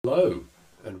Hello,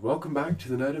 and welcome back to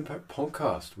the Nerd Impact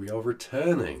podcast. We are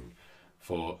returning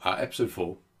for our episode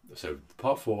 4, so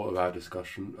part 4 of our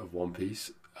discussion of One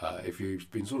Piece. If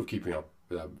you've been sort of keeping up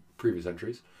with our previous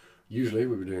entries, usually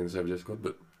we've been doing this over Discord,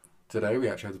 but today we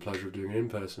actually have the pleasure of doing an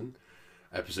in-person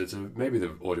episode, so maybe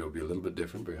the audio will be a little bit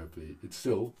different, but hopefully it's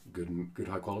still good and good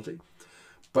high quality.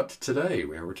 But today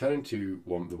we are returning to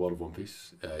the world of One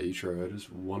Piece, Ichiro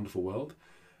Oda's wonderful world,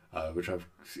 which I've,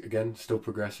 again, still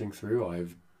progressing through.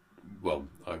 I've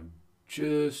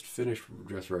just finished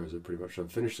Dressrosa pretty much.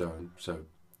 I've finished Zone, so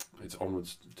it's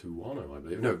onwards to Wano, I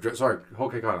believe. No, Whole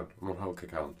Cake Island. I'm on Whole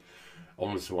Cake Island.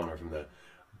 Onwards to Wano from there.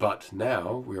 But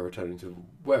now we are returning to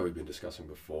where we've been discussing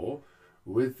before,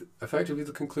 with effectively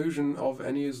the conclusion of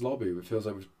Enies Lobby. It feels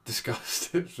like we've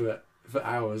discussed it for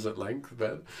hours at length,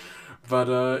 but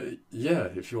yeah,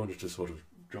 if you wanted to sort of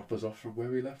drop us off from where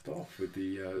we left off with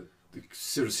the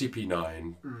sort of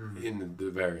CP9 in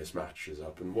the various matches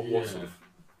up, and what sort of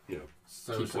key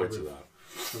points of that.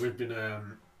 So we've been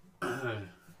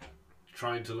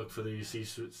trying to look for the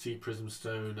Sea Prism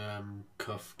Stone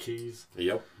cuff keys.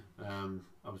 Yep.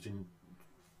 Obviously,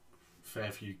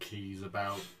 fair few keys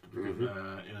about in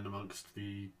and amongst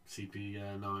the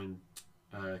CP9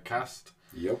 cast.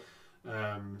 Yep.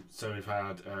 So we've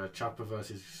had Chopper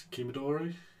versus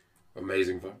Kimadori.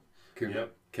 Amazing fun.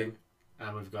 King.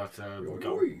 And we've got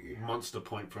Monster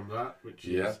Point from that, which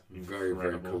is very,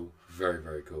 very cool. Very,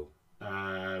 very cool.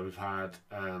 We've had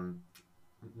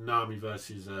Nami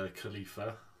versus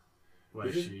Khalifa,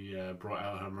 where she brought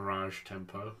out her Mirage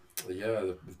Tempo. Yeah,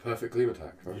 the perfect gleam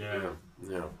attack. Right?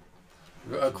 Yeah.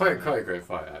 Quite a great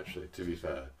fight, actually, to be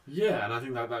fair. Yeah, and I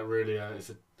think that really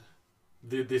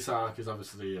this arc is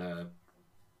obviously,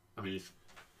 it's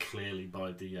clearly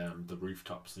by the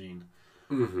rooftop scene.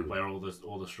 Mm-hmm. Where all the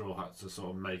Straw Hats are sort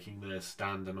of making their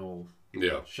stand and all,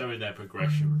 showing their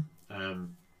progression.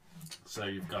 So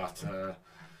you've got,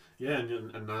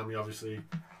 and Nami obviously,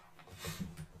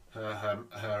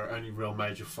 her only real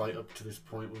major fight up to this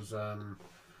point was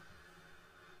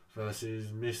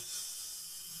versus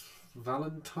Miss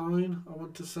Valentine, I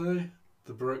want to say,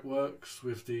 the Baroque Works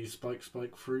with the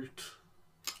spike fruit.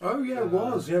 Oh yeah, it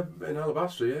was in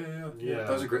Alabasta. Yeah.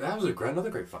 That was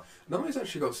another great fight. Nami's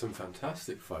actually got some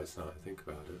fantastic fights now. I think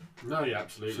about it. No, yeah,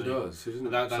 absolutely. She does. She doesn't.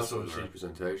 That's sort of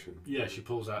representation. Yeah, she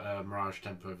pulls out her Mirage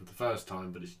Tempo for the first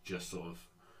time, but it's just sort of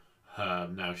her.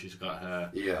 Now she's got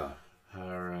her. Yeah.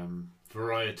 Her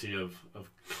variety of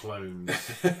clones.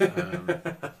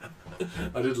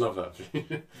 I did love that.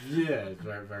 Yeah, it's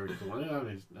very, very cool.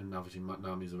 And obviously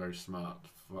Nami's a very smart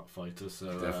fighter, so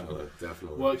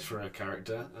definitely works for her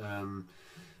character.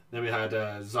 Then we had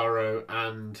Zoro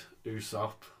and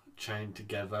Usopp chained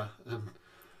together, and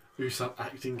Usopp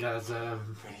acting as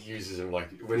when he uses him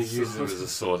as a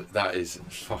sword. That is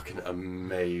fucking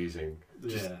amazing.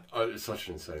 It's such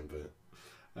an insane bit.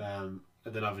 And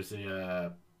then obviously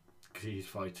he's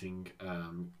fighting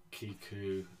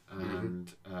Kiku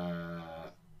and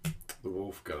the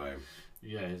wolf guy.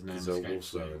 Yeah, his name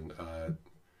escapes me.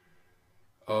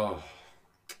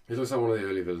 He looks like one of the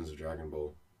early villains of Dragon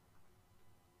Ball.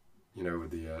 You know,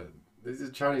 with the this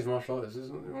is Chinese martial artist,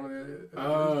 isn't it? One of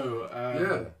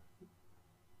the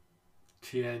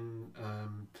Tien.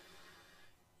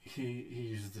 He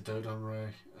uses the Dodon Ray.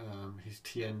 He's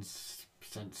Tien's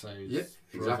sensei's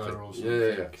exactly. Or something.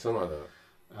 Yeah, something like that.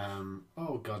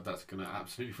 Oh god, that's gonna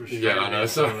absolutely frustrate me. Yeah, I know.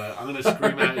 So I'm gonna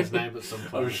scream out his name at some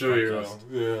point. I'm sure you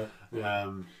will. Yeah.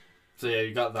 So yeah,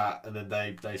 you got that, and then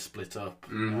they split up.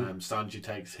 Sanji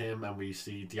takes him, and we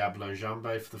see Diablo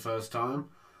Jambe for the first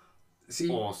time.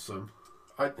 Awesome.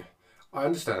 I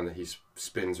understand that he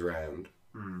spins around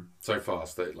so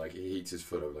fast that he heats his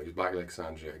foot up, like his black leg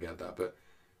Sanji. I get that, but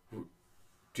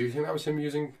do you think that was him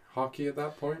using Haki at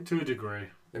that point? To a degree,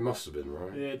 it must have been,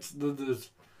 right? Yeah,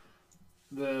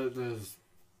 there's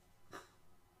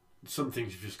some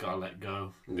things you've just got to let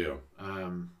go. Yeah.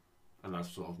 And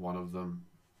that's sort of one of them.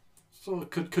 So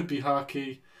it could be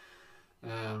Haki,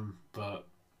 but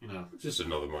just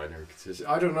another minor inconsistency.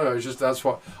 I don't know. It's just that's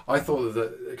what I thought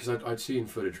that because I'd seen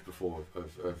footage before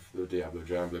of the Diablo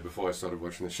Jambe before I started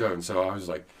watching the show, and so I was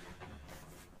like,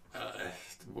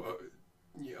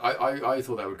 I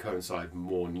thought that would coincide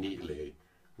more neatly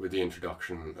with the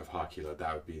introduction of Haki. Like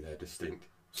that would be their distinct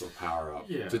sort of power up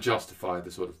to justify the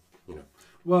sort of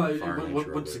Well,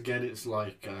 once again, it's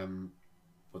like.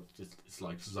 It's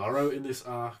like Zoro in this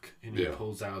arc, and he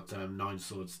pulls out Nine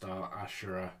Sword Star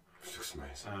Ashura. Looks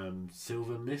amazing.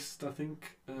 Silver Mist, I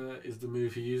think, is the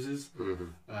move he uses.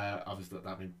 Obviously,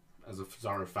 as a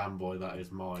Zoro fanboy, that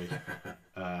is my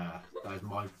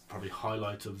probably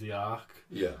highlight of the arc.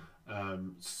 Yeah.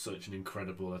 such an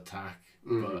incredible attack,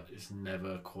 but it's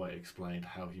never quite explained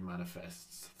how he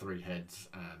manifests 3 heads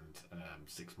and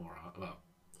 6 more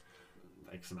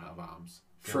X amount of arms.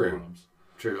 True.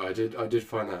 True. I did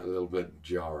find that a little bit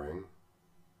jarring.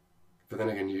 But then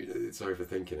again, it's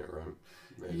overthinking it, right?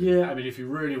 Maybe. Yeah, I mean, if you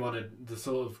really wanted, the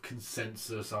sort of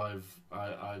consensus that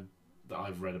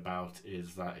I've read about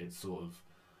is that it's sort of,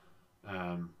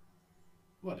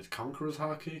 it's Conqueror's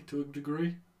Haki to a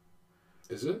degree.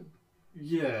 Is it?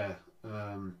 Yeah,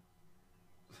 sort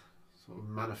of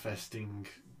manifesting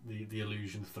the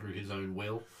illusion through his own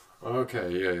will.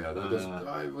 Okay, yeah.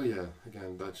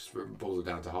 Again, that just boils it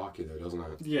down to Haki, though, doesn't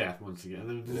it? Yeah, once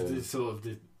again, there's sort of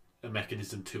a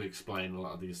mechanism to explain a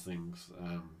lot of these things.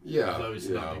 Although it's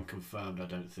not been confirmed, I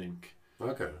don't think.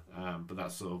 Okay. But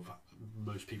that's sort of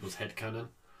most people's headcanon.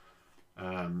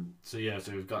 So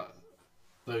we've got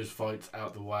those fights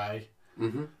out the way.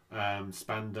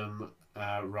 Spandam,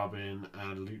 Robin,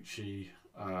 and Lucci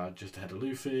just ahead of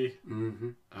Luffy.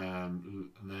 And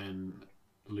then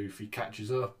Luffy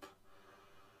catches up.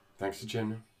 Thanks to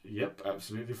Jin. Yep,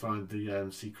 absolutely. Find the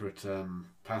secret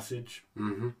passage.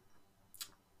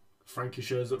 Frankie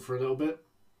shows up for a little bit.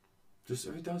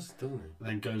 Just he does, doesn't he? And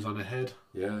then goes on ahead.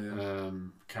 Yeah.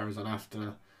 Carries on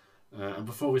after. And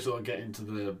before we sort of get into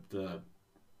the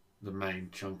main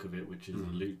chunk of it, which is the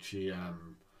Lucci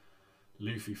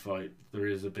Luffy fight, there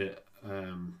is a bit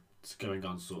it's going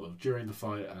on sort of during the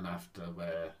fight and after,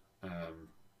 where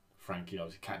Frankie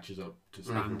obviously catches up to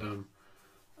Spandam,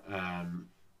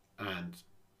 and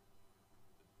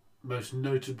most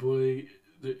notably,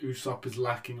 the Usopp is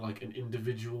lacking like an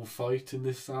individual fight in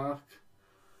this arc.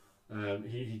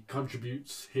 He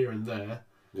contributes here and there.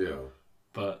 Yeah.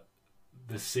 But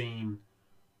the scene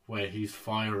where he's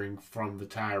firing from the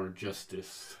Tower of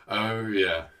Justice. Oh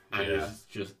yeah. And he's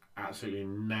just absolutely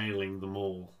nailing them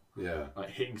all. Yeah.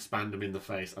 Like hitting Spandam in the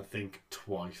face, I think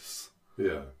twice.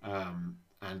 Yeah.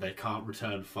 And they can't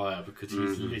return fire because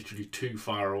he's literally too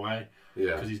far away.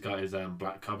 Yeah. Because he's got his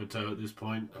Black Kabuto at this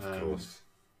point. Of course.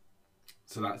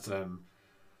 So that's a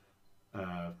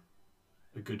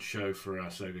good show for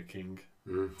Soga King.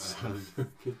 And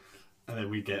then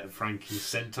we get Frankie's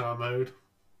Centaur mode.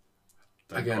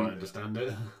 Don't quite understand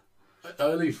it.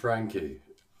 Early Frankie,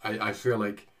 I feel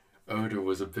like Oda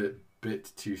was a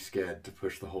bit too scared to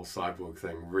push the whole cyborg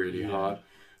thing really hard,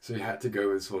 so he had to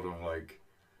go with sort of like.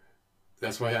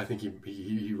 That's why I think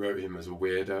he wrote him as a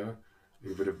weirdo, a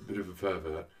bit of a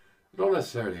pervert, not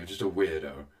necessarily just a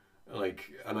weirdo.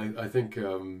 Like, and I think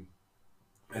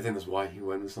that's why he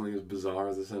went with something as bizarre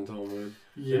as a Centaur mode.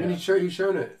 Yeah, I mean, he's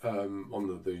shown it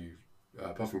on the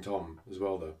Puffing Tom as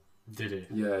well, though. Did he?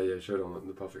 Yeah, showed it on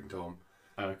the Puffing Tom.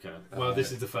 Okay. Well,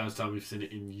 this is the first time we've seen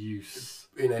it in use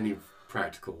in any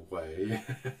practical way.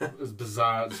 It's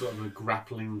bizarre, sort of a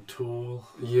grappling tool.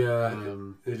 Yeah,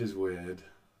 it is weird.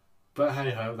 But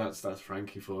hey ho, that's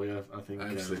Frankie for you. I think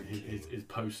his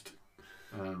post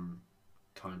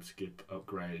time skip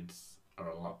upgrades are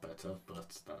a lot better,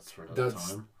 but that's for another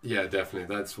time. Yeah,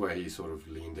 definitely. That's where he sort of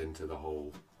leaned into the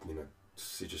whole,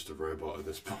 he's just a robot at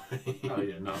this point. Oh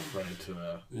yeah, not afraid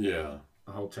to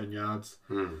a whole 10 yards.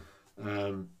 So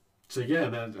yeah,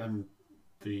 and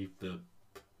the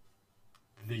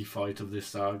fight of this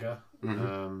saga,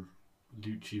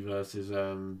 Lucci versus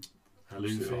Luffy.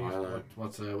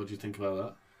 What do you think about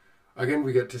that? Again,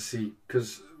 we get to see,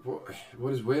 because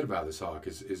what is weird about this arc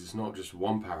is it's not just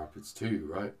one power up, it's two,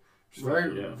 right? It's very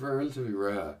relatively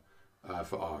rare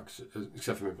for arcs,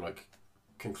 except for maybe like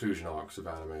conclusion arcs of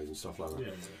animes and stuff like that.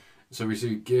 Yeah. So we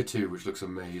see Gear 2, which looks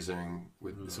amazing,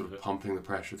 with sort of pumping the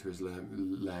pressure through his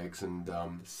legs and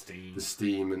the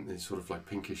steam and his sort of like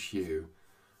pinkish hue.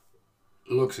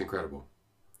 Looks incredible.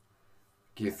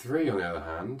 Gear 3, on the other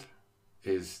hand,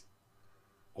 is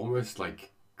almost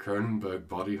like Cronenberg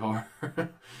body horror.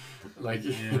 Like,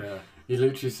 he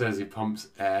literally says he pumps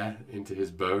air into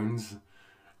his bones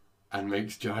and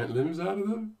makes giant limbs out of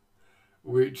them,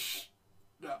 which,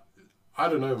 I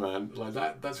don't know, man. Like,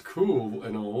 that's cool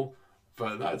and all,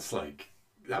 but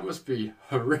that must be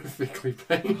horrifically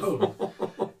painful.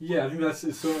 Yeah, I think that's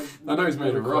sort of. I know he's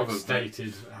made of rubber.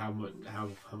 Stated how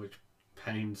much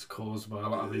pain's caused by a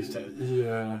lot of these.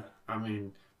 Yeah. I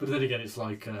mean, but then again, it's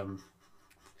like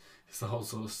it's the whole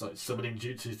sort of like summoning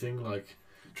jutsu thing, like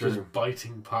just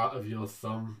biting part of your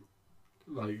thumb,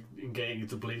 like and getting it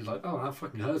to bleed. Like, oh, that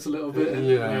fucking hurts a little bit. And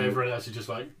everyone else is just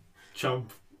like chomp,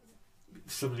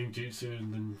 summoning jutsu,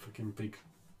 and then fucking big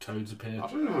toads appear. I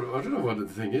don't know what the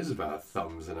thing is about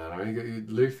thumbs in anime. You got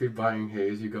Luffy biting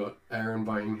his, you got Eren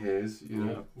biting his.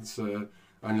 It's and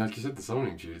like you said, the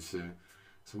summoning jutsu.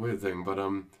 It's a weird thing, but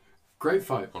great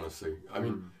fight, honestly. I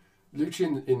mean, Lucci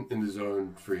in the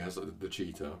Zone 3 has like, the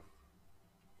cheetah.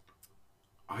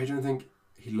 I don't think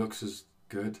he looks as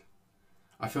good.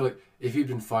 I feel like if he'd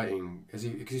been fighting, because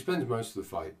he spends most of the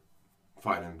fight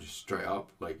fighting him just straight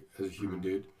up, like as a human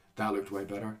dude, that looked way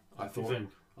better. I thought.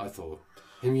 I thought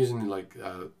him using like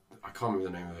I can't remember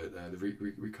the name of it,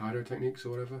 the Ricardo techniques or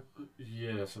whatever.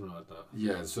 Yeah, something like that.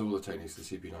 Yeah, so all the techniques the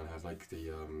CP9 have, like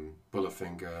the bullet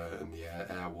finger and the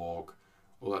air walk,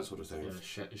 all that sort of thing.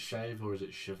 Yeah, shave or is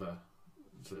it shiver?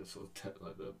 So it's sort of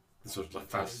like the sort of like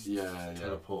fast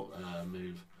teleport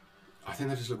move. I think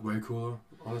that just looked way cooler,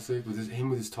 honestly. With him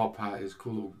with his top hat, his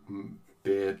cool little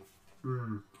beard.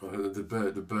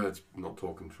 The bird's not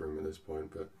talking for him at this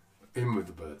point, but him with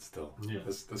the bird still. Yeah,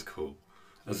 that's cool.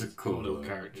 That's a cool little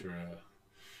character.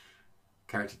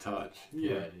 Character touch.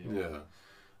 Yeah.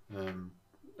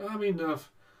 I mean,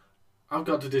 I've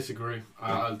got to disagree.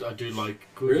 I do like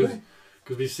really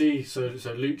because we see so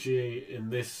Lucci in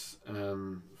this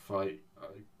fight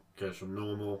goes from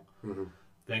normal,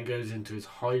 then goes into his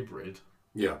hybrid.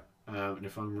 Yeah. And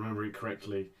if I'm remembering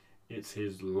correctly, it's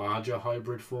his larger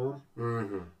hybrid form.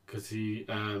 Because he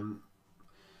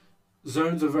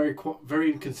zones are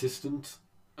very inconsistent.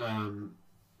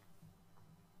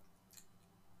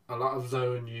 A lot of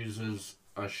zone users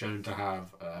are shown to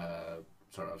have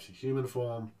obviously human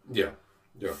form,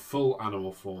 full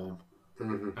animal form,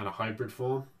 and a hybrid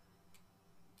form.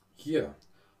 Yeah.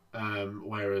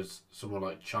 Whereas someone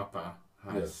like Chopper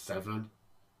has 7,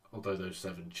 although those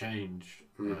 7 change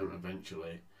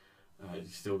eventually.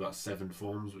 He's still got 7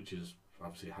 forms, which is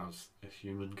obviously how's a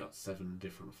human got 7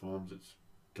 different forms. It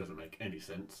doesn't make any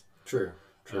sense. True.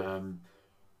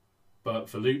 But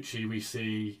for Lucci, we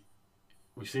see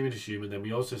him as human. Then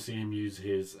we also see him use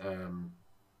his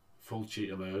full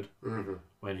cheetah mode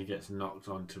when he gets knocked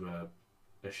onto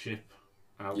a ship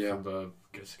out from the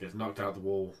gets knocked out the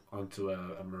wall onto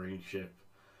a marine ship,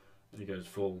 and he goes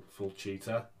full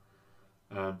cheetah.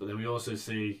 But then we also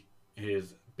see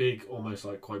his big, almost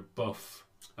like quite buff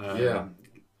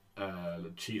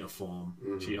cheetah form,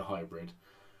 cheetah hybrid.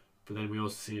 But then we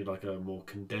also see like a more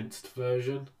condensed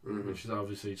version, which is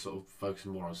obviously sort of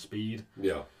focusing more on speed.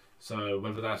 Yeah. So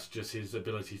whether that's just his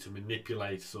ability to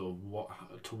manipulate sort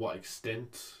of to what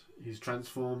extent he's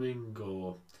transforming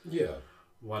or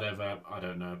whatever, I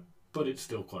don't know. But it's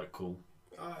still quite cool.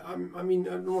 I mean,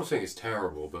 I'm not saying it's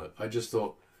terrible, but I just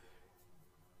thought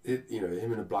him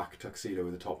in a black tuxedo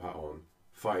with a top hat on,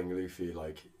 fighting Luffy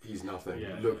like he's nothing.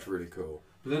 It looked really cool.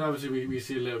 But then obviously we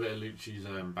see a little bit of Lucci's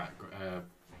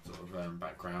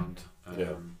background.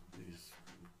 He's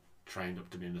trained up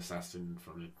to be an assassin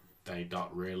from the day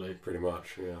dot, really. Pretty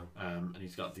much, yeah. And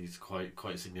he's got these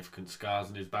quite significant scars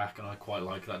on his back, and I quite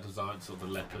like that design, sort of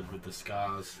the leopard with the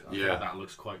scars. I think that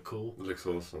looks quite cool. It looks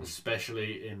awesome.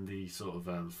 Especially in the sort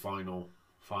of final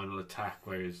attack,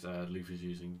 where Luffy's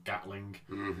using Gatling.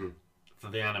 So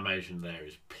the animation there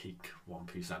is peak One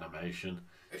Piece animation.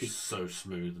 It's so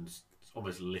smooth and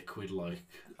almost liquid-like.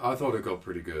 I thought it got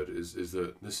pretty good. Is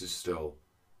that this is still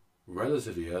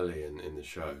relatively early in the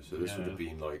show, so this would have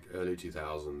been like early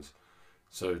 2000s.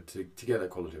 So to get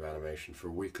that quality of animation for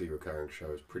a weekly recurring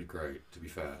show is pretty great. To be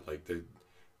fair, like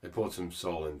they poured some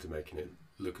soul into making it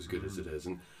look as good as it is,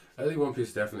 and early One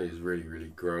Piece definitely has really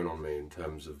grown on me in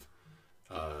terms of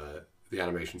the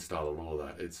animation style and all of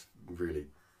that. It's really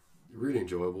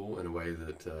enjoyable in a way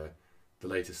that the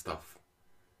latest stuff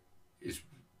is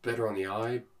better on the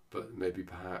eye, but maybe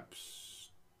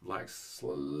perhaps lacks a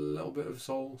little bit of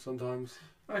soul sometimes.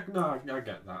 I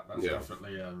get that. That's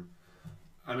definitely.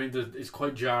 I mean, it's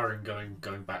quite jarring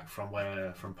going back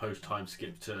from post time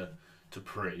skip to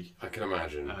pre. I can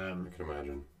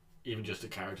imagine. Even just the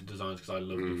character designs, because I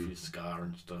love Luffy's scar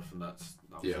and stuff, and that's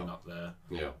obviously not there.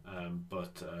 Yeah.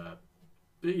 But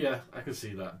yeah, I can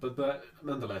see that. But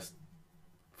nonetheless,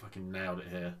 fucking nailed it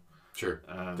here. Sure.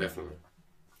 Definitely.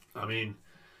 I mean,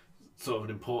 sort of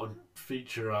an important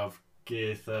feature of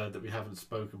Gear Third that we haven't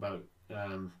spoken about,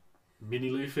 Mini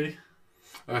Luffy.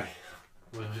 I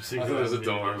thought it was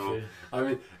adorable. Luffy. I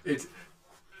mean,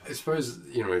 I suppose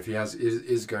if he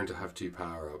is going to have 2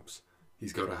 power ups,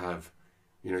 he's got to have,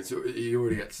 so he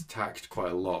already gets taxed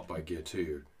quite a lot by Gear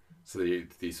 2, so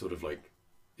the sort of like,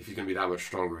 if you're going to be that much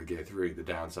stronger with Gear 3, the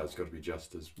downside's got to be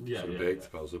just as big to be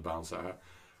able to balance that out.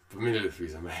 But Mini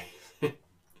Luffy's amazing.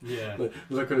 Yeah.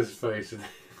 Look on his face. And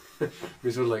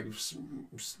he's sort of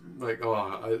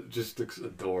it just looks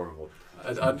adorable.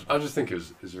 I just think it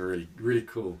was a really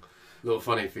cool little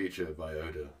funny feature by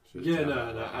Oda.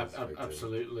 Yeah,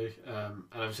 absolutely. And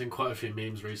I've seen quite a few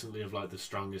memes recently of like the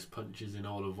strongest punches in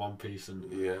all of One Piece, and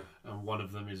one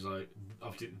of them is like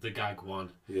obviously the gag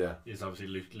one. Yeah, is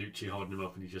obviously Lucci holding him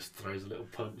up, and he just throws a little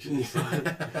punch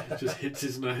inside, just hits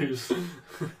his nose.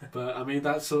 But I mean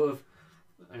that's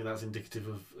indicative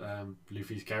of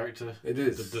Luffy's character. It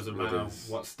is. It doesn't matter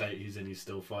what state he's in, he's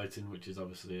still fighting, which is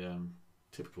obviously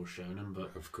typical shonen,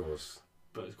 but of course,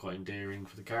 but it's quite endearing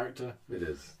for the character. It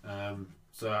is.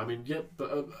 So I mean, yeah,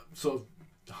 but sort of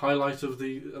the highlight of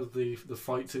the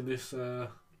fights in this arc.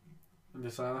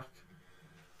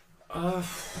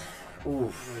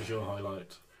 What is your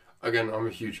highlight? Again, I'm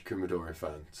a huge Kumadori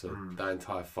fan, so that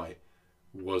entire fight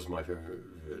was my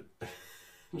favorite.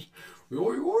 Just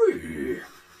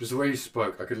the way he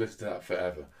spoke, I could listen to that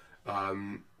forever.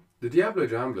 The Diablo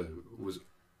Jambler was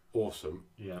awesome.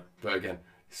 Yeah. But again,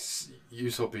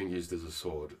 Usopp being used as a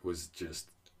sword was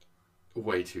just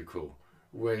way too cool.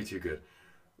 Way too good.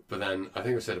 But then, I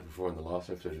think I said it before in the last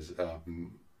episode, is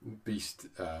Beast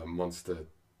Monster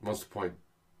Point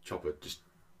Chopper just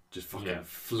fucking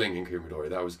flinging Kumadori.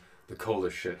 That was the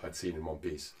coolest shit I'd seen in One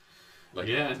Piece. Like,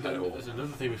 yeah, and there's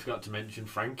another thing we forgot to mention,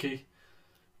 Frankie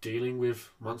dealing with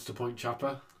Monster Point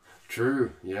Chopper.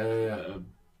 True, yeah.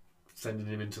 Sending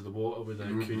him into the water with a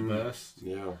Kuda burst.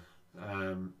 Yeah.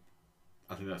 I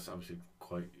think that's obviously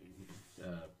quite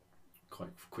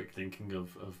quick thinking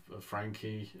of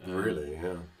Frankie. Really,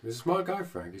 yeah. He's a smart guy,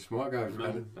 Frankie. Smart guy.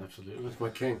 Absolutely. He's my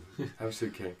king.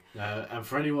 Absolute king. And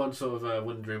for anyone sort of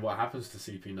wondering what happens to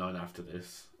CP9 after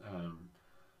this,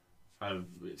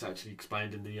 it's actually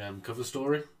explained in the cover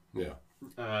story. Yeah.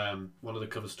 One of the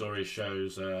cover stories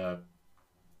shows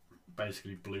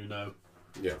basically Blueno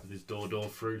with his Dor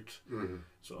fruit,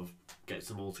 sort of gets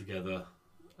them all together,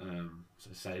 so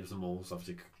saves them all. So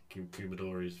obviously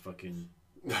Kumadori's fucking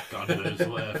God knows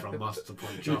where from Monster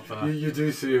Point Chopper. You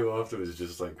do see him afterwards,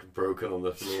 just like broken on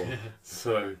the floor.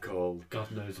 So cold. God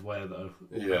knows where though.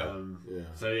 Yeah.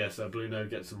 So Blueno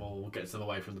gets them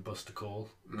away from the Buster Call,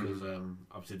 because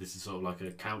obviously this is sort of like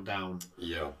a countdown.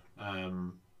 Yeah.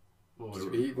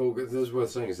 There's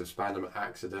worth saying is if Spandam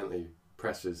accidentally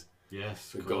presses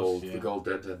the gold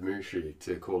Dead Mushi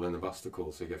to call in the Buster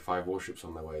Call, so you get 5 warships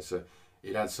on their way. So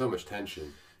it adds so much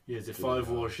tension. Yeah, is it 5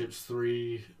 warships,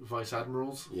 3 vice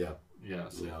admirals? Yeah. Yeah.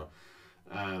 So,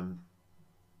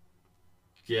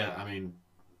 yeah, I mean,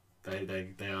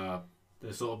 they're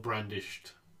sort of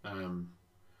brandished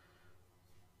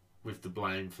with the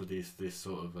blame for this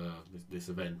sort of this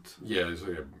event. Yeah, it's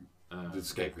like the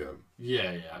scapegoat.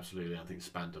 Yeah, absolutely. I think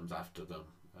Spandam's after them,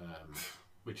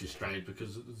 which is strange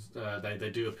because they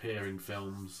do appear in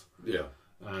films. Yeah.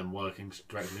 Working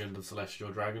directly under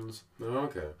Celestial Dragons. Oh,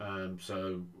 okay.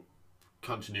 So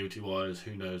continuity-wise,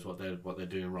 who knows what they're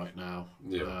doing right now?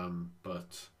 Yeah.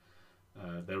 But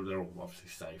they're all obviously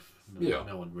safe.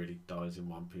 No one really dies in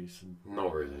One Piece, and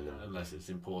not really, no. unless it's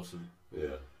important.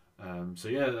 Yeah. So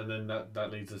yeah, and then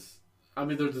that leads us. I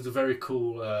mean, there's a very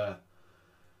cool.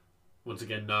 Once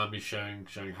again, Nami showing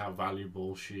how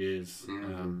valuable she is.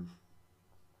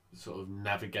 Sort of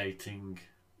navigating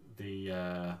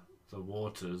the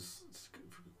waters,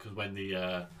 because when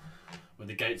the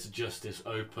gates of justice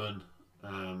open,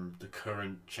 the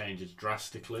current changes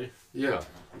drastically. Yeah,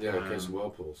 in case of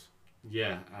whirlpools.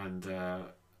 Yeah, and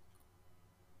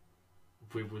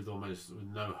with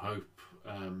no hope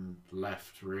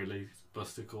left, really.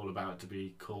 Buster Call about to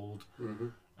be called.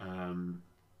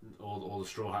 All the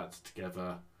Straw Hats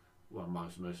together. Well,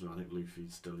 most of them. I think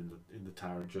Luffy's still in the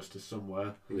Tower of Justice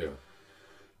somewhere. Yeah.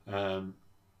 A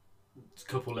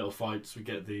couple little fights. We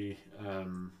get the.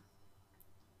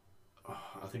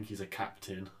 I think he's a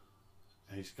captain.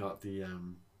 He's got the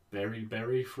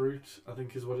berry fruit, I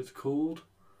think is what it's called.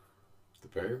 The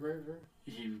berry fruit?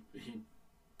 He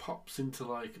pops into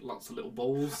like lots of little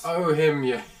balls. Oh, him,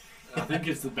 yeah. I think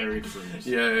it's the berry fruit.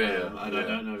 Yeah. I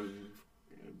don't know.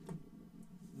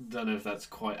 Don't know if that's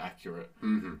quite accurate.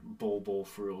 Ball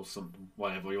fruit or something,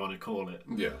 whatever you want to call it.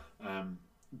 Yeah.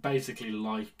 Basically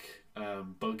like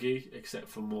Buggy, except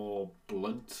for more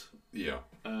blunt. Yeah.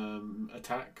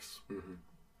 Attacks.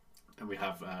 And we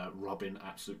have Robin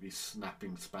absolutely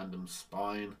snapping Spandam's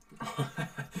spine.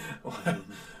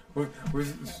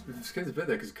 We've skipped a bit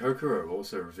there because Kokoro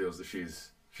also reveals that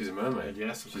she's a mermaid.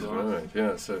 Yes, she's a mermaid.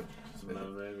 Yeah, so she's a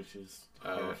mermaid, which is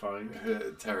terrifying.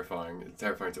 Terrifying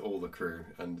to all the crew,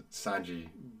 and Sanji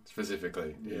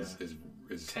specifically is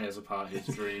tears apart his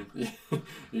dream.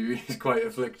 He's quite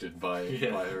afflicted by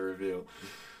her reveal.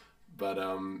 But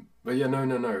yeah, no.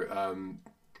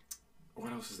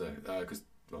 What else is there? Because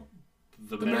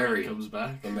the Mary comes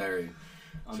back. The Mary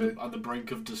on the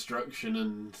brink of destruction,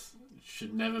 and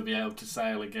should never be able to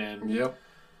sail again. Yep.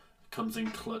 Comes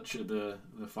in clutch at the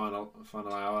final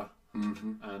hour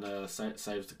and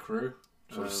saves the crew.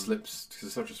 Sort of slips, because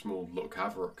it's such a small little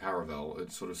caravel,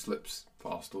 it sort of slips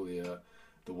past all the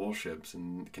warships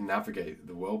and can navigate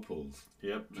the whirlpools.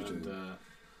 Yep. And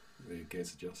the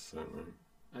gates adjust, don't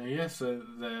they? Yeah, so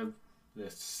they're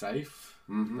safe.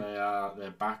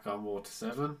 They're back on Water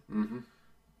 7.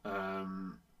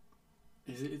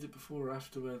 Is it before or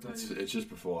after where they? It's just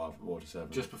before Water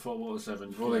 7. Just before Water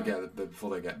 7. Before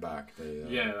they get back, they.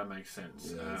 Yeah, that makes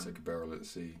sense. Yeah, it's like a barrel at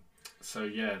sea. So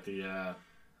yeah,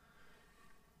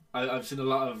 I've seen a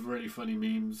lot of really funny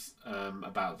memes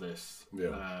about this.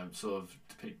 Yeah. Sort of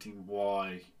depicting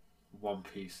why One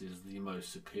Piece is the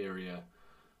most superior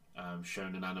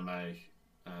shonen anime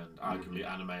and arguably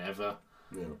anime ever.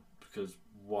 Yeah. Because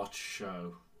what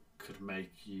show could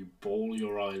make you bawl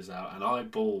your eyes out? And I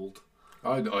bawled.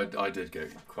 I did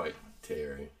get quite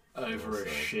teary over a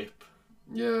ship.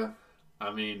 Yeah.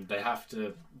 I mean, they have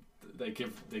to. They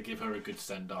give her a good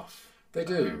send off. They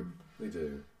do. They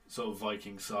do. Sort of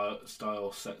Viking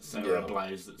style, set her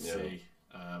ablaze at sea,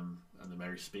 and the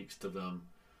Mary speaks to them.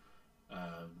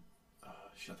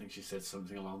 I think she said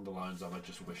something along the lines of, "I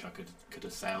just wish I could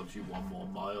have sailed you one more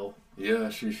mile." Yeah,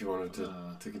 she wanted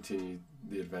to continue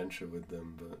the adventure with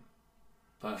them,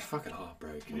 but it's fucking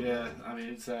heartbreaking. Yeah, I mean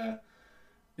it's a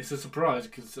surprise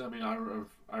because I mean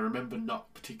I remember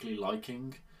not particularly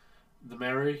liking the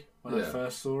Mary when I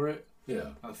first saw it.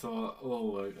 Yeah, I thought,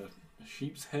 a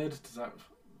sheep's head,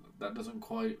 that doesn't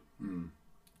quite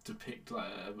depict like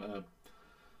a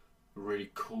really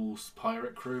cool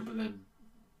pirate crew, but then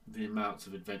the amounts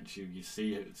of adventure you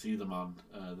see them on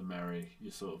the Mary,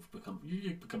 you sort of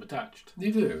become attached.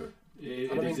 You do.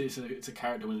 It's a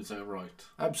character in its own right.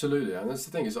 Absolutely, and that's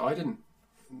the thing is I didn't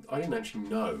actually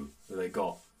know that they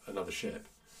got another ship.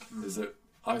 Is that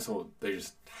I thought they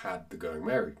just had the Going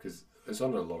Mary because there's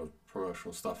under a lot of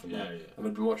promotional stuff in there, and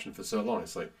I've been watching for so long.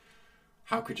 It's like,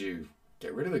 how could you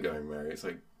get rid of the Going Mary? It's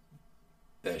like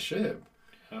their ship.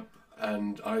 Yep.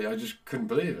 And I just couldn't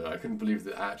believe it. I couldn't believe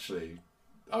that actually.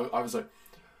 I was like,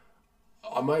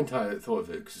 my entire thought of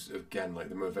it, because again, like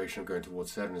the motivation of going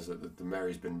towards 7 is that the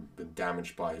Mary's been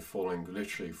damaged by falling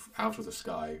literally out of the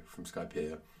sky from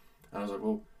Skypiea. And I was like,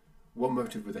 well, what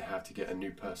motive would they have to get a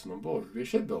new person on board? It would be a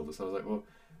shipbuilder. So I was like, well,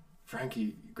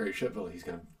 Frankie, great shipbuilder, he's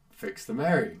going to fix the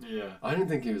Mary. Yeah. I didn't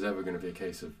think it was ever going to be a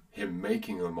case of him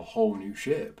making them a whole new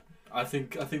ship. I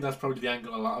think that's probably the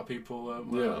angle a lot of people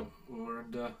were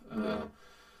under.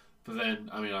 But then,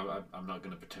 I mean, I'm not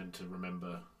going to pretend to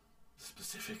remember the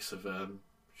specifics of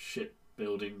ship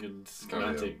building and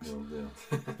schematics,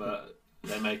 but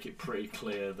they make it pretty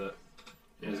clear that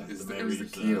it was the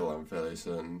keel. I'm fairly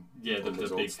certain. Yeah, the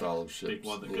big old style of ships. Big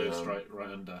one that goes right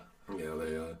under. Yeah,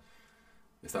 they.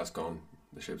 If that's gone,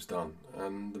 the ship's done,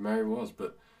 and the Mary was.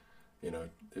 But it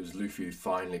was Luffy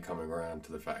finally coming around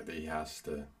to the fact that he has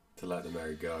to let the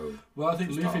Mary go. Well, I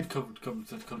think Luffy'd come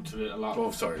to it a lot.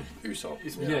 Oh, sorry, Usopp.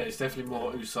 It's definitely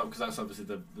more Usopp because that's obviously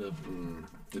the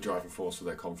driving force of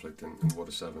their conflict in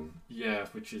Water 7. Yeah,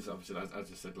 which is obviously,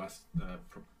 as I said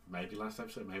maybe last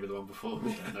episode, maybe the one before,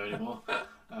 we don't know anymore.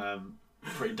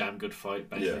 Pretty damn good fight,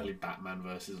 basically Batman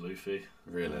versus Luffy.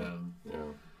 Really?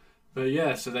 But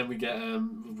yeah, so then we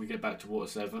get back to Water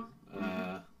 7.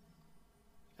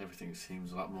 Everything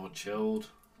seems a lot more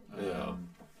chilled.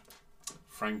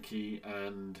 Frankie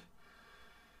and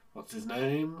what's his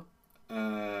name?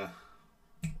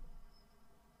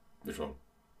 Which one?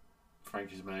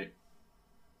 Frankie's mate.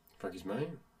 Frankie's mate?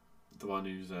 The one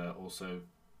who's also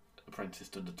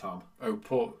apprenticed under Tom. Oh,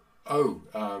 Paul. Oh,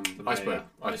 Iceberg.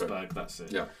 Iceberg, that's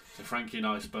it. Yeah. So Frankie and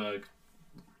Iceberg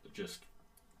just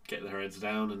get their heads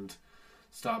down and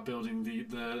start building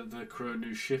the crew a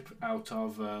new ship out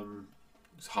of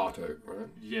it's Heart Oak, right?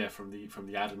 Yeah, from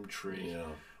the Adam tree.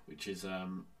 Yeah. Which is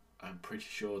I'm pretty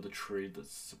sure the tree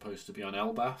that's supposed to be on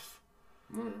Elbaf.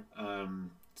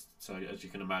 So as you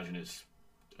can imagine, it's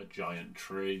a giant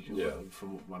tree. Yeah.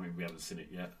 We haven't seen it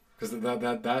yet. Because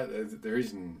that the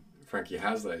reason Frankie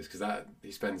has that is because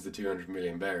he spends the 200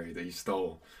 million berry that he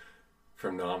stole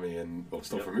from Nami from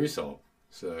Usopp.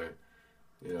 So,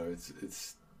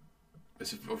 it's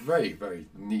a very, very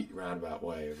neat roundabout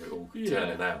way of it all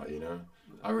turning out.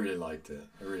 I really liked it.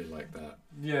 I really liked that.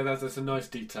 Yeah, that's a nice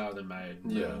detail they made.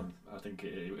 Yeah, I think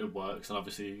it works, and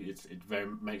obviously it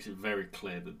makes it very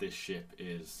clear that this ship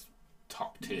is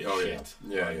top tier shit.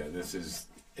 Yeah. This is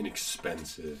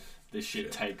inexpensive. This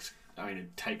shit takes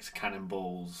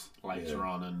cannonballs later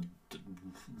on and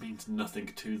means nothing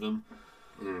to them.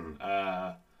 And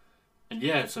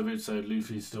so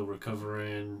Luffy's still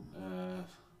recovering.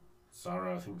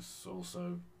 Zara, I think, is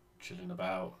also chilling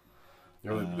about. You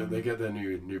know, they get their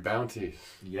new bounties.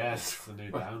 Yes, the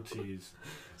new bounties.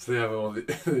 So they have all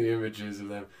the images of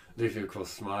them. Luffy, of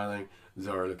course, smiling.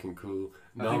 Zoro looking cool.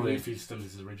 I think Luffy still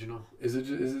is his original. Is it?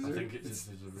 I think it's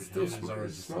his original. Still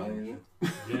Zoro's smiling. yeah,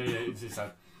 it's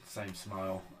that same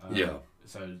smile. Yeah.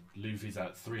 So Luffy's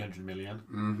at 300 million.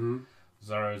 Mm-hmm.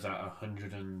 Zoro's at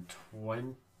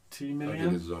 120 million. I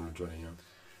think it's 120.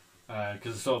 Yeah.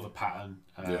 Because it's sort of a pattern.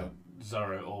 Yeah.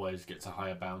 Zoro always gets a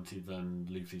higher bounty than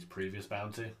Luffy's previous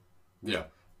bounty. Yeah.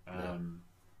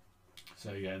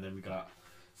 So yeah, and then we got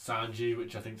Sanji,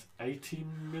 which I think is 80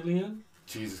 million.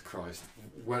 Jesus Christ!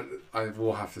 When I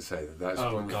will have to say that's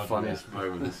one of the funniest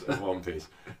moments of One Piece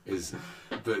is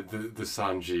the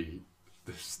Sanji.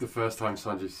 The first time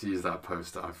Sanji sees that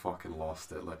poster, I fucking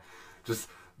lost it. Like, just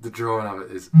the drawing of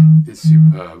it is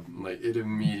superb. Like, it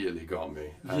immediately got me.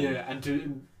 Yeah,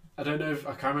 and I don't know if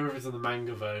I can't remember if it's in the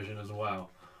manga version as well.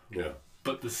 Yeah.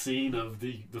 But the scene of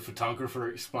the photographer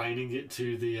explaining it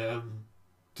to the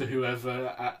to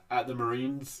whoever at the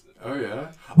Marines. Oh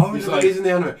yeah. Oh, he's no, like, that is in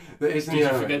the anime. That is in the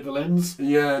anime. Did you forget the lens?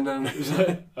 Yeah, no.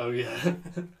 Like, oh yeah.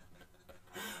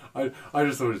 I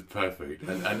just thought it was perfect,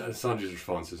 and Sanji's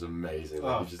response is amazing.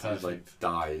 Like, he like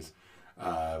dies.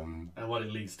 And what it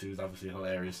leads to is obviously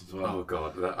hilarious as well. Oh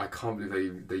god, I can't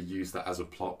believe they used that as a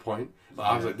plot point.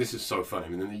 Like, I was like, this is so funny,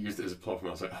 and then they used it as a plot point.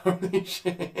 I was like, holy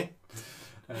shit.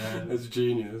 That's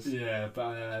genius. Yeah,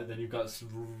 but then you've got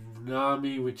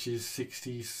Nami, which is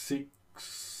 62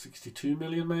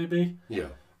 million maybe. Yeah.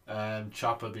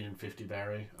 Chopper being 50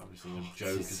 berry, obviously a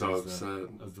joke. He's so upset.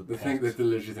 They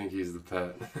literally think he's the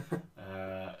pet.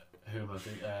 Who am I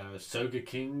thinking? Soga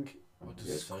King. What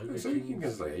does Soga King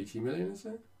has like 80 million, is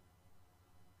it?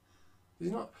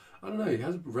 He's not. I don't know. He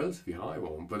has a relatively high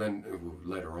one, but then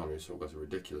later on he sort of got a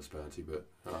ridiculous bounty. But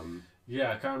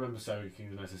yeah, I can't remember Soga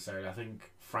King's necessarily. I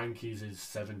think Frankie's is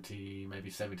 70, maybe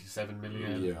 77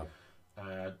 million. Yeah.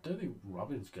 I don't think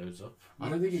Robin's goes up much.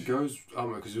 I don't think it goes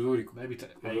because it was already maybe to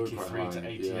 83 to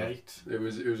 88. Yeah. It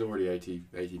was already 80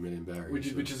 million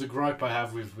berries. Which is a gripe I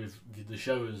have with the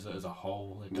show as a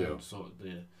whole. They don't sort of,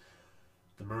 the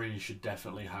Marines should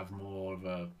definitely have more of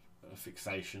a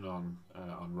fixation on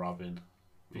Robin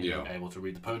being able to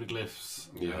read the poneglyphs.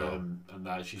 Yeah. And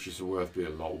that she should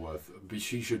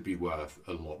she should be worth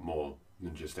a lot more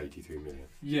than just 83 million.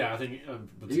 Yeah, I think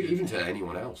even to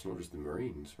anyone else, not just the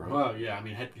Marines, right? Well, yeah, I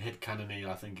mean, head cannoning,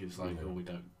 I think is like, we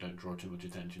don't draw too much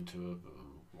attention to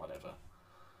whatever.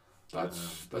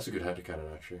 That's a good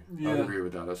headcanon, actually. Yeah. I agree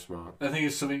with that. That's smart. I think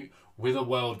it's something with a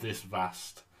world this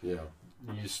vast. Yeah.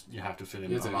 You have to fill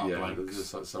in a lot of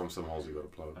blanks. There's some holes you got to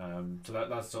plug. So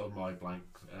that's sort of my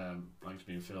blanks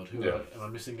being filled. Am I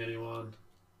missing anyone?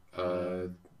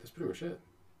 That's pretty much it.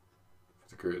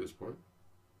 The crew at this point.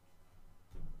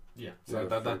 Yeah, so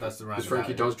that's the round. Because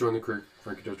Frankie does join the crew.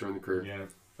 Yeah,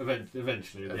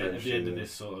 eventually at the end of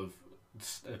this sort of,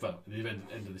 at the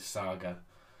end of this saga,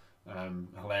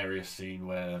 hilarious scene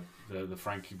where the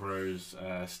Frankie Bros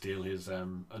steal his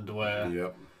underwear.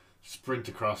 Yep. Sprint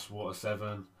across Water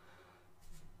 7,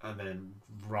 and then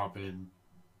Robin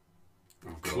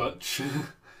clutch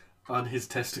on his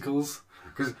testicles.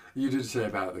 Because you did say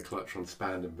about the clutch on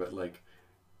Spandam, but like,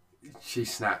 she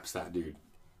snaps that dude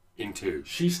in two.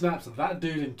 She snaps that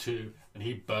dude in two, and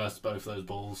he bursts both those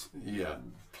balls. Yeah.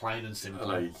 Plain and simple.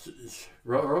 Like,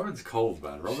 Robin's cold,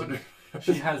 man. Robin.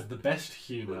 She has the best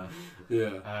humour.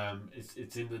 Yeah.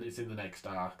 It's in the next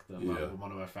arc that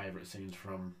one of my favourite scenes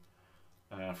from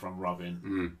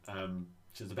Robin.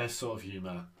 She has the best sort of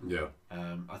humour. Yeah.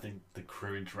 I think the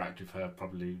crew interact with her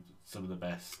probably some of the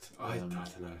best. I don't know.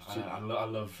 I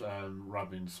love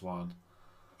Robin Swan.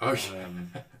 Oh,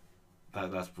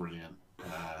 that's brilliant.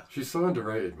 She's so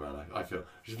underrated, man. I feel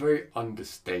she's very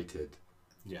understated.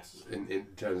 Yes. In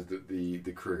terms of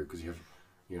the crew, because you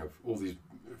have all these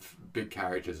big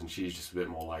characters, and she's just a bit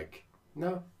more like,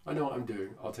 no, I know what I'm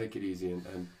doing. I'll take it easy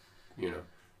and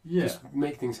just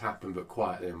make things happen, but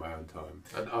quietly in my own time.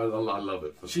 And I love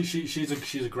it.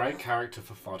 She's a great character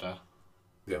for fodder.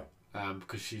 Yeah.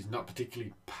 Because she's not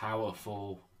particularly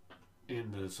powerful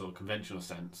in the sort of conventional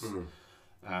sense.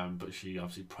 But she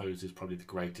obviously poses probably the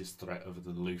greatest threat other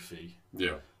than Luffy.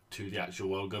 Yeah. To the actual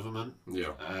world government.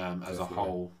 Yeah. As a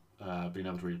whole, being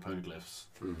able to read poneglyphs.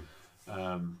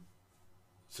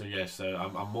 So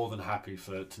I'm more than happy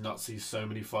to not see so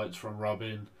many fights from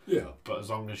Robin. Yeah. But as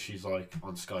long as she's like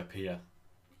on Skypiea,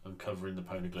 uncovering the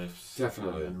poneglyphs,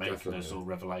 definitely, and making those sort of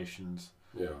revelations.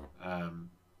 Yeah.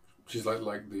 She's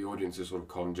like the audience's sort of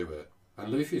conduit,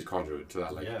 and Luffy's conduit to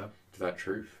that to that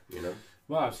truth.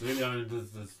 Well, absolutely. I mean,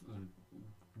 there's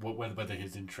whether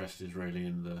his interest is really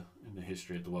in the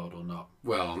history of the world or not.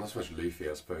 Well, not so much Luffy,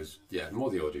 I suppose. Yeah, more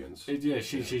the audience.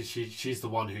 She's the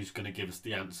one who's going to give us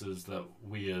the answers that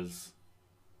we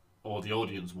or the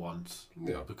audience want.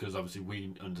 Yeah. Because obviously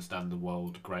we understand the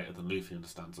world greater than Luffy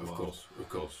understands the world. Of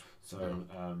course. So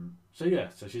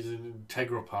so she's an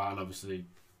integral part, and obviously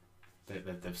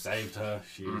they've saved her.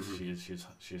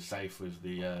 She's safe with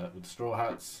the Straw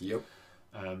Hats. Yep.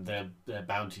 Their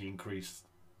bounty increased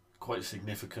quite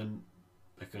significant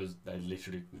because they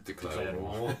literally declared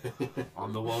war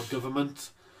on the world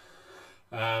government,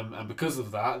 and because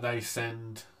of that, they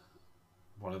send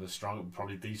one of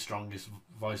probably the strongest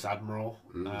vice admiral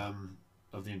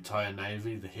of the entire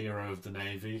navy, the hero of the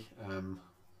navy,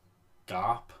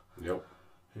 Garp. Yep.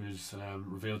 Who's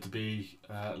revealed to be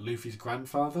Luffy's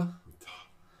grandfather.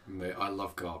 Mate, I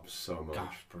love Garp so much.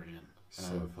 Garp's brilliant.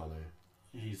 So funny.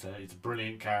 He's a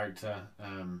brilliant character.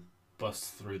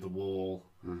 Busts through the wall,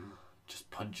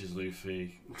 just punches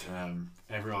Luffy.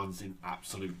 Everyone's in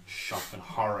absolute shock and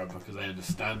horror because they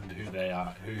understand who they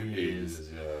are, who he is.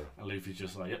 Yeah. And Luffy's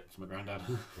just like, "Yep, it's my granddad."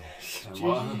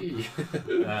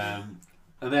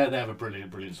 And they have a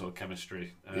brilliant sort of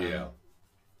chemistry. Yeah.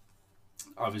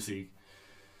 Obviously,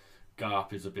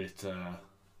 Garp is a bit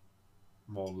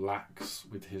more lax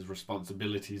with his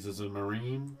responsibilities as a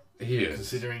marine. He is,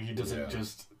 considering he doesn't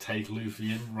just take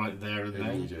Luffy in right there and then.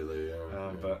 Immediately,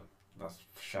 but that's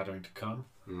foreshadowing to come.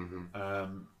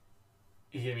 Mm-hmm.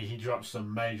 He drops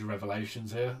some major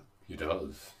revelations here. He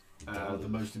does. The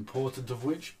most important of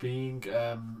which being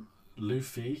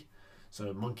Luffy,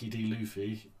 so Monkey D.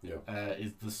 Luffy,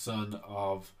 is the son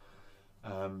of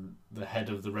the head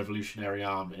of the Revolutionary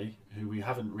Army, who we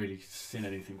haven't really seen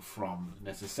anything from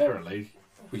necessarily.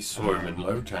 We saw him in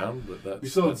Lowtown, but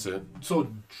that's it. Saw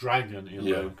Dragon in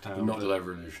Lowtown, but not the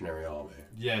Revolutionary Army.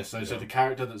 Yeah, so the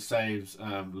character that saves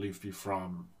Luffy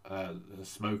from the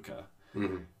Smoker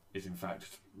is in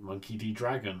fact Monkey D.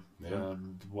 Dragon, the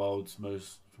world's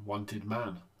most wanted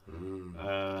man.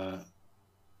 I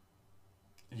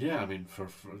mean,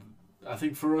 I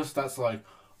think for us that's like,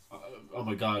 oh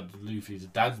my god, Luffy's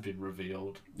dad's been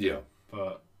revealed. Yeah.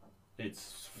 But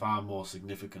it's far more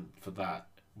significant for that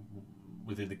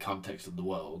within the context of the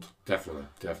world. Definitely.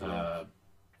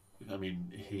 I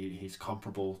mean, he's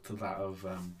comparable to that of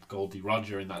Goldie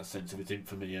Roger in that sense of his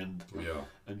infamy and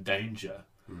danger.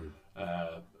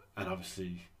 And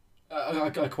obviously,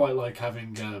 I quite like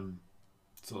having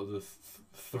sort of the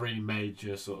three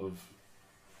major sort of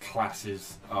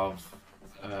classes of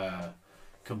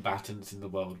combatants in the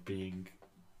world being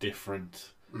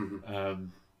different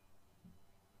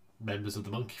members of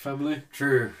the Monkey family.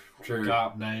 True.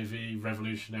 Garp Navy,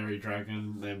 Revolutionary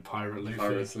Dragon, then Pirate Luffy.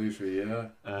 Pirate Luffy, yeah.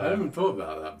 I haven't thought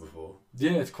about that before.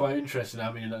 Yeah, it's quite interesting.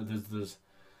 I mean, there's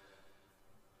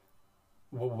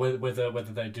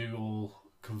whether they do all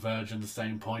converge on the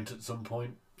same point at some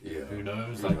point. Yeah. Who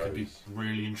knows? That could be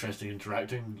really interesting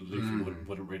interacting. Luffy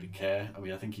wouldn't really care. I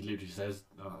mean, I think he literally says,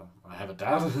 I have a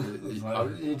dad.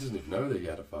 He doesn't even know that he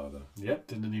had a father. Yep,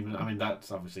 didn't even... I mean,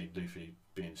 that's obviously Luffy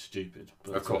being stupid.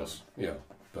 But, of course,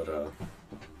 But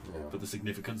the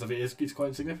significance of it is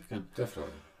quite significant.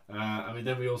 Definitely. I mean,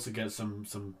 then we also get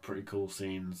some pretty cool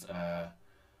scenes.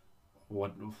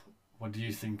 What do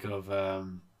you think of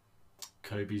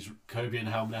Kobe and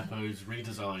Helmeppo's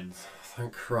redesigns?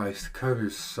 Thank Christ,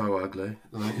 Kobe's so ugly.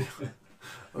 Like,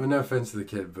 I mean, no offense to the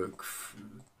kid, but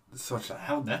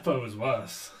Helmeppo was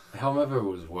worse. Helmeppo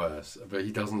was worse, but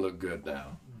he doesn't look good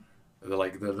now. The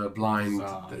blind,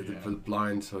 the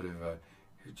blind sort of.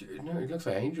 No, he looks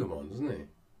like Angelmon, doesn't he?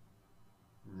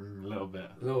 A little bit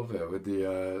with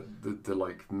the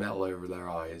like metal over their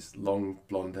eyes, long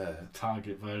blonde hair.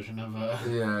 Target version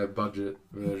of budget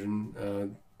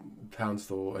version. Pound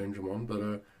store Angelmon,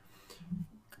 but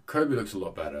Kobe looks a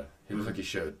lot better. He looks like he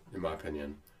should, in my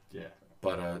opinion. Yeah.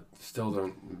 But still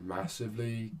don't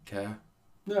massively care.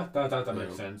 Yeah, that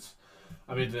makes sense.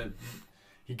 I mean,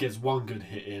 he gets one good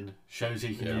hit in, shows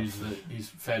he can use he's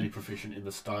fairly proficient in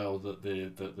the style that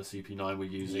the CP9 were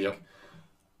using. Yep.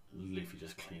 Luffy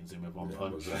just cleans him with one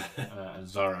punch. And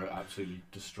Zoro absolutely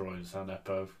destroys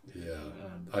Helmeppo. Yeah.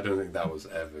 I don't think that was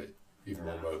ever even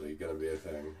remotely going to be a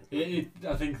thing.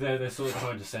 I think they're sort of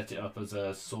trying to set it up as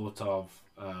a sort of...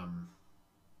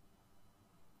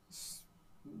 it's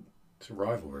a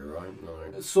rivalry, right?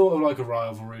 It's sort of like a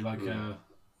rivalry, like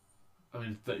I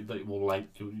mean,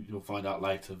 you'll find out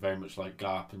later, very much like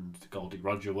Garp and Goldie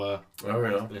Roger were. Oh,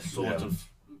 yeah. They're sort of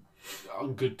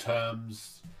on good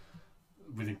terms,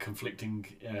 within conflicting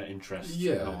interests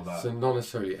and all that. So not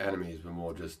necessarily enemies, but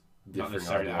more just not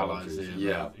necessarily allies.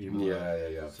 Yeah.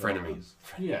 So, Frenemies.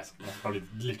 Yes, that's probably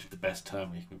literally the best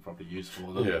term you can probably use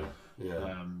for them.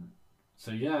 Yeah.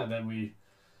 So yeah, then we.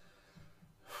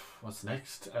 What's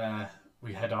next?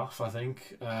 We head off, I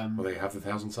think. Well, they have the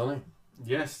 1,000 Sunny.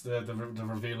 Yes, the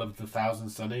reveal of the 1,000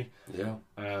 Sunny. Yeah.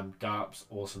 Garp's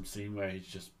awesome scene where he's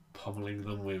just pummeling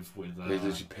them with. He's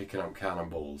just picking up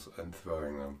cannonballs and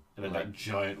throwing them. And then that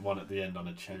giant one at the end on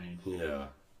a chain. Yeah.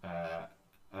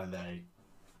 And they.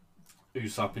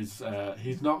 Usopp is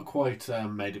he's not quite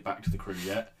made it back to the crew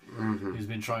yet. Mm-hmm. He's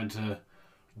been trying to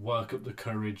work up the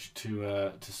courage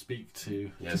to speak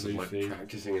to Luffy. Like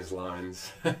practicing his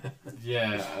lines.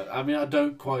 Yeah, I mean, I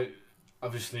don't quite.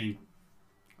 Obviously,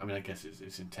 I mean, I guess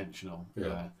it's intentional.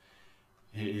 Yeah.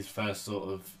 His first sort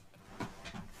of,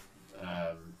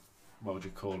 what would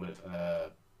you call it?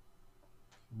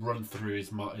 Run through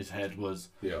his head was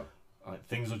like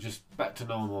things are just back to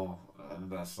normal, and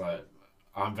that's like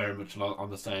I'm very much on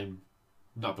the same.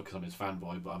 Not because I'm his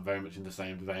fanboy, but I'm very much in the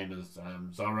same vein as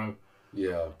Zoro.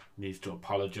 Yeah. Needs to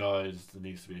apologise. There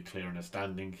needs to be a clear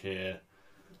understanding here.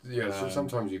 Yeah, so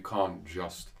sometimes you can't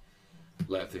just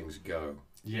let things go.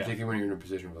 Yeah. Particularly when you're in a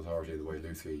position of authority the way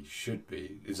Luffy should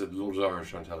be. Is that Lord Zoro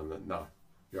trying to tell him that, no,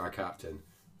 you're our captain.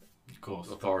 Of course.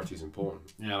 Authority is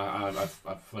important. Yeah, I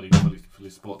fully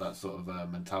support that sort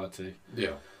of mentality.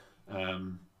 Yeah.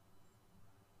 And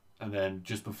then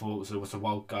just before, so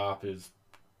while Garp is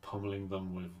pummeling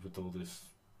them with all this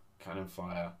cannon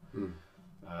fire,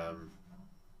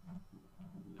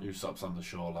 Usopp's on the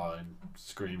shoreline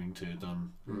screaming to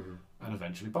them, and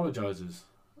eventually apologises.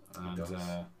 And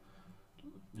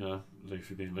you know,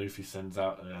 Luffy being Luffy sends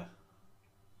out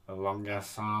a long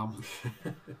ass arm,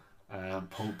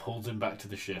 pulls him back to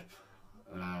the ship.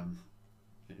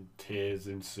 Tears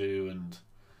ensue and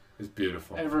it's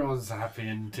beautiful. Everyone's happy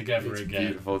and together it's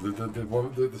again. Beautiful.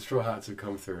 The Straw Hats have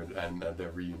come through and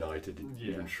they're reunited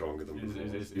even stronger than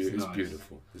before. It's nice.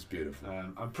 Beautiful. It's beautiful.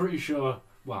 I'm pretty sure.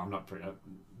 Well, I'm not pretty.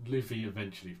 Luffy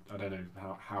eventually. I don't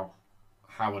know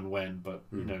how and when, but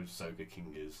you know, Soga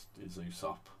King is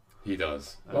Usopp. He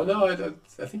does. Well, no,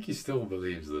 I think he still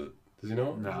believes that. Does he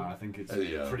not? No, I think it's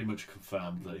pretty much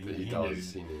confirmed that he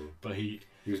does. Knew, he knew. But he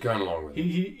was going along with it.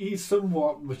 He's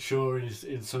somewhat mature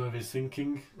in some of his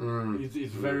thinking.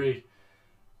 He's very.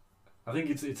 I think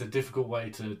it's a difficult way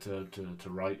to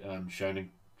write shonen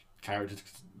characters.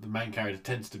 The main character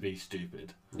tends to be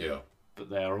stupid. Yeah. But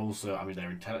they are also. I mean,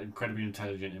 they're incredibly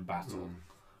intelligent in battle.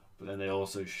 But then they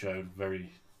also showed very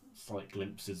slight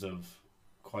glimpses of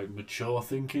quite mature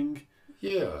thinking.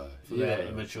 Yeah. For their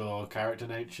immature character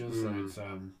nature. So it's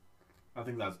I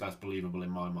think that's believable in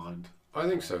my mind. I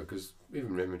think so, because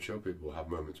even immature people have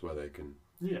moments where they can,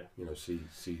 see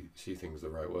things the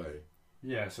right way.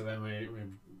 Yeah. So then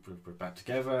we're back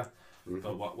together.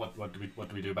 But what do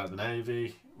we do about the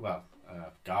Navy? Well,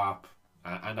 Garp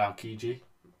and Aokiji.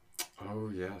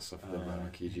 Oh yes, I forgot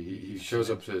about Aokiji. He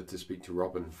shows up to speak to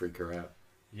Robin and freak her out.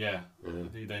 Yeah.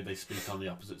 They speak on the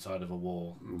opposite side of a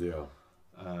wall. Yeah.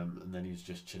 And then he's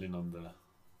just chilling on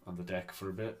the deck for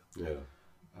a bit. Yeah.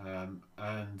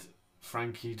 And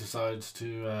Frankie decides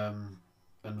to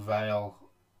unveil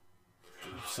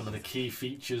some of the key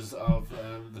features of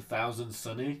the 1,000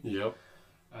 Sunny. Yep.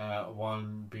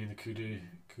 One being the Kudu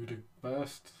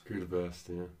Burst. Kudu Burst,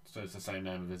 yeah. So it's the same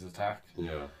name of his attack.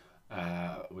 Yeah.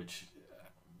 Which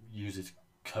uses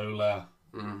cola,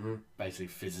 basically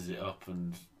fizzes it up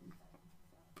and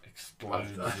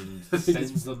explodes and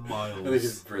sends them miles. I think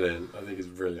it's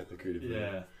brilliant. The Kudu Burst.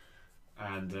 Yeah.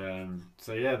 And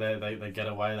so yeah, they get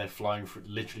away. They're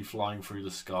literally flying through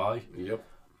the sky. Yep.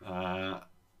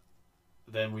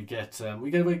 Then we get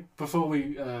before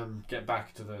we get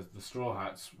back to the Straw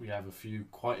Hats. We have a few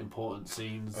quite important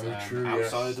scenes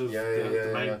outside of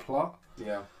the main plot.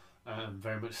 Yeah.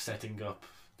 Very much setting up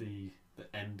the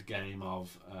end game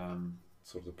of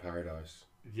sort of the Paradise.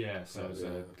 Yeah. So it's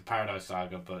the Paradise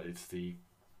Saga, but it's the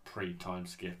pre-time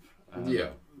skip.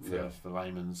 For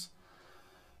layman's.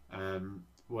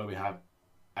 Where we have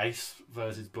Ace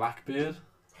versus Blackbeard.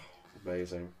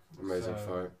 Amazing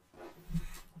fight.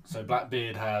 So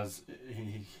Blackbeard has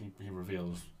he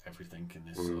reveals everything in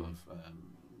this sort of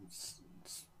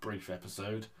brief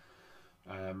episode.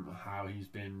 How he's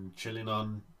been chilling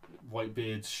on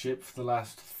Whitebeard's ship for the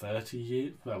last 30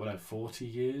 years. Well, 40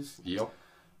 years. Yep.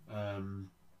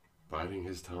 Biding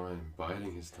his time.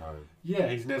 Yeah,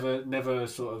 he's never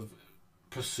sort of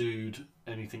pursued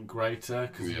anything greater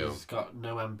because he's got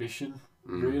no ambition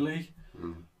really,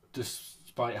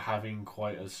 despite having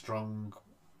quite a strong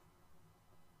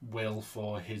will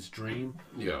for his dream.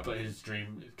 Yeah. But his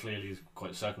dream clearly is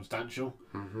quite circumstantial,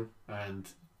 and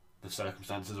the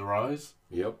circumstances arise.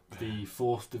 Yep. The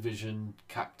 4th Division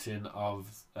captain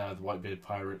of the Whitebeard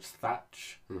Pirates,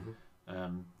 Thatch.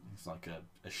 He's like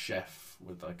a chef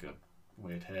with like a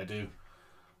weird hairdo.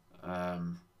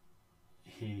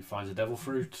 He finds a devil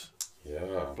fruit.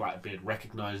 Yeah. Blackbeard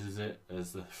recognises it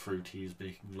as the fruit he's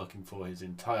been looking for his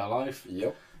entire life.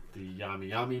 Yep. The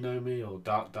Yami Yami Nomi, or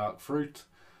dark fruit.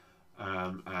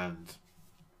 And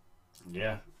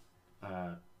yeah,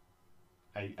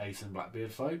 Ace and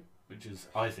Blackbeard fight, which is,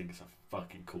 I think, it's a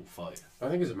fucking cool fight. I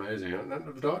think it's amazing. And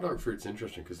the dark fruit's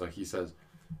interesting because, like he says,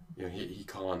 you know, he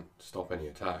can't stop any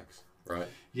attacks, right?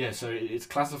 Yeah, so it's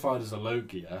classified as a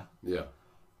Logia. Yeah.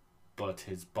 But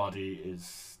his body is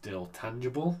still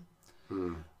tangible.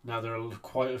 Hmm. Now, there are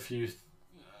quite a few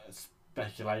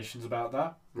speculations about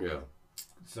that. Yeah.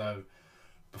 So,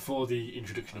 before the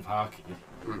introduction of Haki,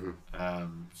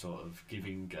 Mm-hmm. sort of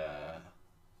giving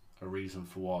a reason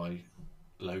for why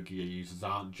Logia users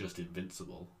aren't just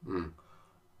invincible.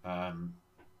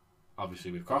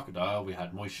 Obviously, with Crocodile, we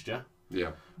had moisture.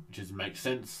 Yeah. Which makes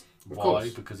sense. Of Why?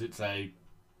 course. Because it's a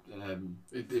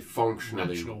it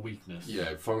functionally natural weakness.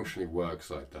 Yeah, it functionally works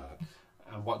like that.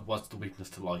 And what's the weakness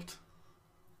to light?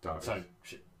 Dark. So,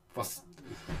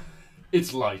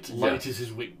 it's light. Light Yes. is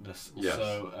his weakness. Yes.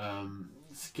 So,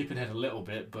 skipping ahead a little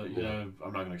bit, but you know,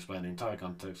 I'm not going to explain the entire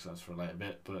context. That's for a later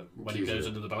bit. But when he goes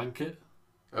under the blanket,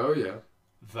 oh yeah,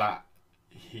 that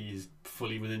he's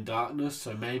fully within darkness.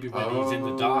 So maybe when he's in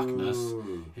the darkness,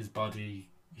 his body,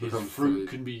 his fruit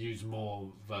can be used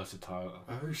more versatile.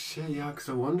 Oh shit! Yeah, because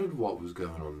I wondered what was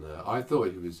going on there. I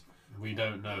thought he was. We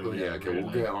don't know. Oh yeah, okay, really.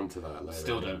 we'll get onto that later.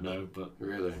 Still don't know, but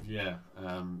really, yeah.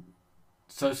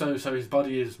 So his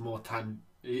body is more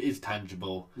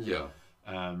tangible. Yeah.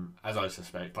 As I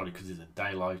suspect, probably because he's in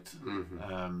daylight.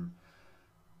 Mm-hmm.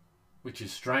 Which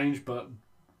is strange, but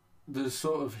there's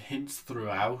sort of hints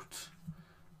throughout.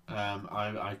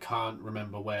 I can't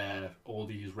remember where all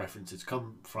these references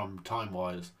come from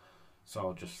time-wise, so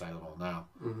I'll just say them all now.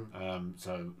 Mm-hmm.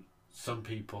 So some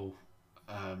people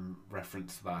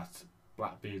reference that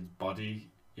Blackbeard's body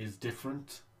is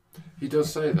different. He does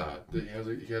say that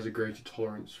he has a greater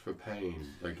tolerance for pain.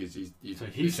 Like he's So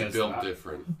he says built that,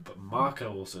 different. But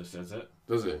Marco also says it.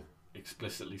 Does he?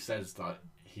 Explicitly says that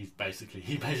he basically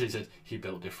said he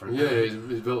built different. Yeah,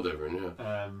 he's built different.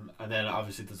 Yeah. And then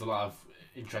obviously there's a lot of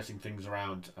interesting things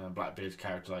around Blackbeard's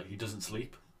character. Like he doesn't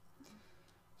sleep.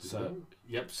 So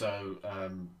yep. So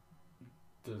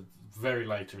the very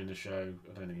later in the show,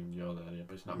 I don't think you're there yet,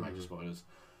 but it's not major spoilers.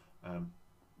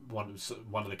 One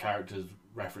of the characters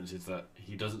references that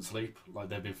he doesn't sleep. Like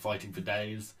they've been fighting for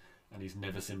days, and he's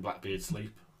never seen Blackbeard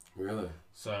sleep. Really?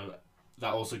 So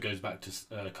that also goes back to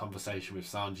a conversation with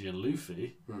Sanji and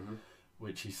Luffy,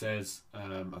 which he says.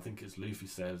 I think it's Luffy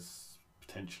says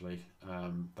potentially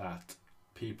that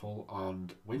people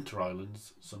on Winter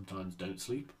Islands sometimes don't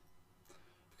sleep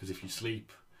because if you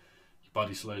sleep, your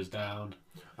body slows down.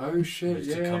 Oh shit!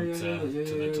 To come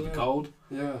to the cold.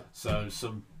 Yeah. So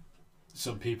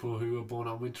some people who are born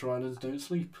on Winter Islands don't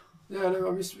sleep. Yeah, no,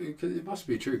 I mean, it must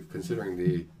be true considering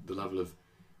the level of,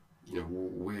 you know,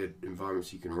 weird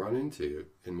environments you can run into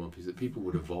in One Piece. That people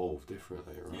would evolve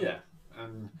differently, right? Yeah,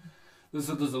 and there's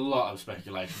a lot of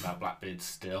speculation about Blackbeard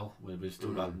still. We've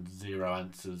still got zero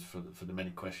answers for the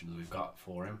many questions we've got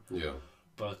for him. Yeah.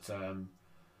 But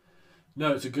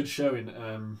no, it's a good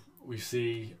showing. We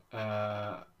see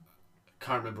can't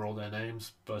remember all their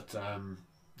names, but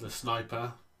the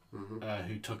sniper.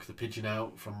 Who took the pigeon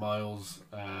out from Miles?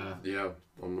 Yeah,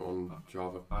 on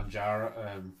Java. On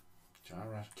Jara.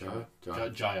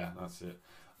 Jaya, that's it.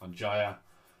 On Jaya,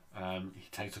 he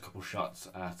takes a couple shots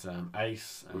at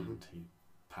Ace, and he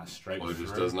passed straight through. He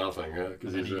just does nothing, yeah.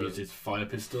 And then he uses fire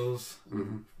pistols,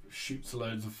 shoots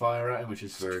loads of fire at him, which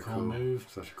is such a cool move.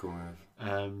 Such a cool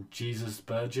move. Jesus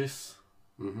Burgess.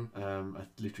 I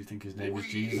literally think his name is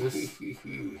Jesus.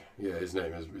 Yeah, his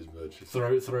name is Burgess.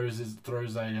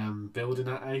 Throws a building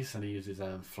at Ace, and he uses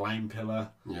flame pillar.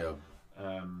 Yeah.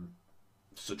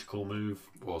 Such a cool move.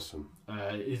 Awesome.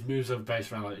 His moves are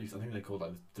based around, like, I think they're called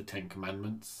like the 10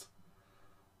 Commandments,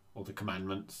 or the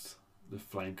Commandments, the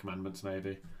Flame Commandments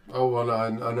maybe. Oh well, I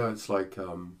know it's like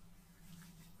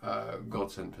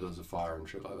God sent pillars of fire and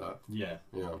shit like that. Yeah.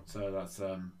 Yeah. So that's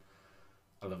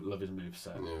I love his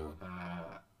moveset. Yeah.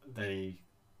 They.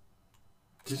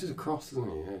 This is a cross, isn't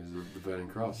he? Yeah, the burning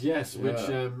cross. Yes, which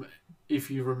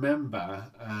if you remember,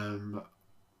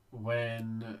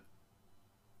 when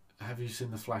have you seen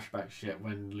the flashbacks yet?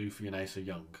 When Luffy and Ace are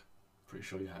young, pretty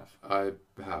sure you have. I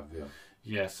have, yeah.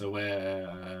 Yeah, so where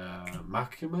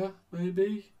Makima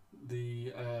maybe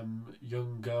the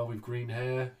young girl with green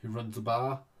hair who runs the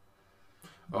bar.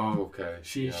 Oh, okay.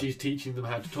 She's teaching them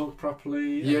how to talk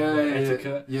properly. Yeah,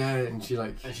 etiquette. Yeah, and she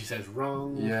like. And she says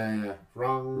wrong. Yeah.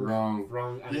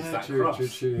 Wrong. And it's that true,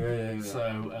 cross. True. Yeah.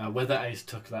 So whether Ace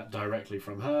took that directly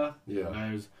from her, who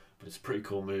knows? But it's a pretty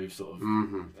cool move. Sort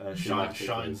of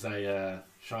shines a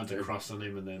cross on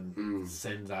him and then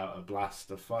sends out a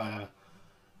blast of fire,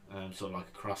 sort of like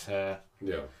a crosshair.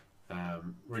 Yeah.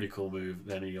 Really cool move.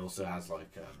 Then he also has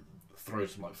like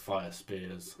throws some like fire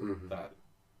spears that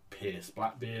pierce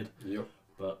Blackbeard. Yep.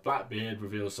 But Blackbeard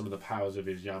reveals some of the powers of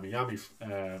his Yami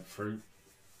fruit.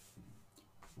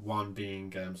 One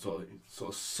being sort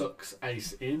of sucks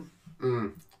Ace in,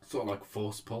 sort of like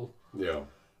force pull. Yeah.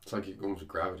 It's like almost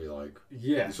gravity, like.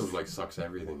 Yeah. It sort of like sucks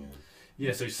everything in.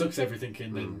 Yeah, so he sucks everything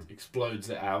in, then explodes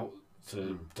it out.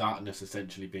 To darkness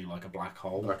essentially being like a black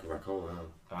hole. Like a black hole,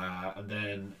 yeah. And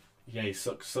then he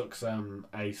sucks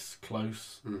Ace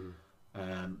close,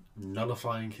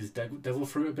 nullifying his devil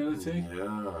fruit ability.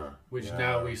 Yeah. Which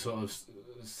now we sort of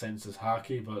sense as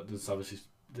Haki, but there's obviously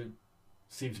there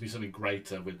seems to be something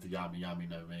greater with the Yami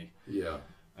no Mi. Yeah.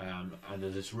 And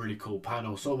there's this really cool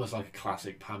panel. It's almost like a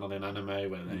classic panel in anime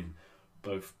where they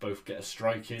both get a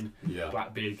strike in. Yeah.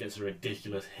 Blackbeard gets a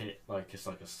ridiculous hit, like it's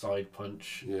like a side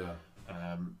punch. Yeah.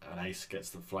 And Ace gets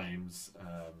the flames.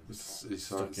 His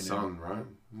stuck in son, right?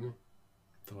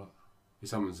 The what?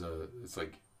 His summons it's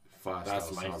like fire.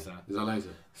 That's later. later. Is that later?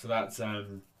 So that's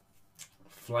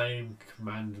Flame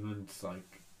Commandment,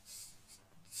 like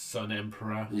Sun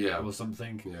Emperor, or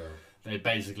something. Yeah. They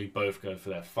basically both go for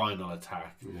their final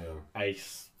attack. Yeah.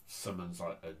 Ace summons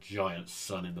like a giant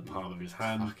sun in the palm of his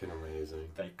hand. Fucking amazing.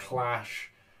 They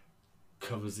clash,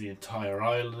 covers the entire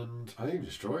island. I think it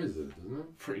destroys it, doesn't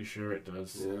it? Pretty sure it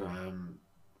does.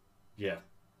 Yeah.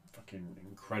 Fucking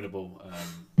incredible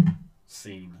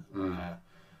scene.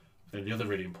 Then the other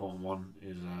really important one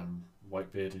is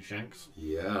Whitebeard and Shanks.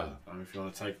 Yeah. If you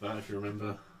want to take that, if you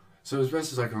remember. So as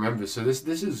best as I can remember, so this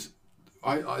is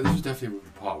this was definitely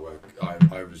the part where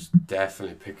I was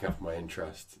definitely picking up my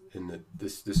interest in that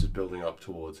this is building up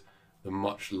towards the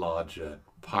much larger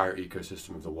pirate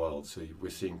ecosystem of the world. So we're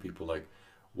seeing people like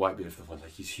Whitebeard for the fun, like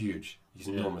he's huge, he's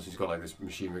enormous, he's got like this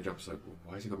machine rigged up. It's like,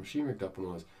 why has he got machine rigged up and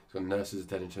all this? He's got nurses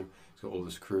attending to him, he's got all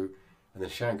this crew, and then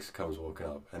Shanks comes walking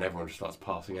up and everyone just starts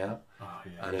passing out. Oh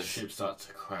yeah, and the ship starts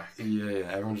to crack. Yeah,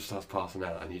 everyone just starts passing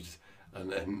out, and he just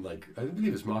and like I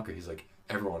believe it's Marco, he's like,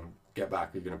 everyone get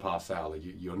back, you're going to pass out, like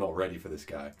you're not ready for this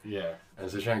guy. Yeah. And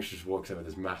so Shanks just walks out with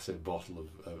this massive bottle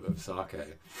of sake,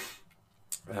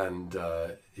 and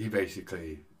he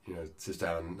basically, sits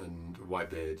down, and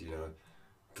Whitebeard,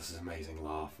 does this amazing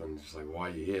laugh and just like, why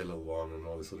are you here, little one, and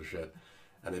all this sort of shit.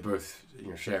 And they both,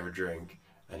 share a drink,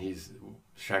 and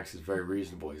Shanks is very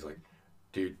reasonable. He's like,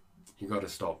 dude, you got to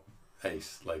stop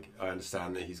Ace. Like, I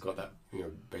understand that he's got that,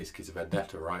 basically it's a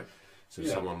vendetta, right? So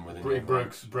someone within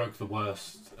broke the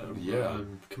worst.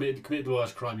 Committed the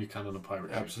worst crime you can on a pirate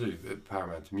ship. Absolutely,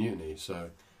 paramount mutiny. So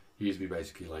he used to be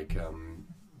basically like, I'm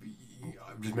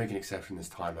just making an exception this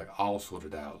time. Like, I'll sort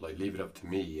it out. Like, leave it up to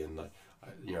me. And like,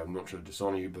 I'm not trying to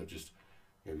dishonor you, but just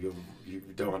you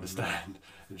don't understand.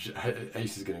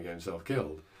 Ace is going to get himself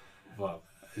killed. Well,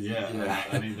 yeah.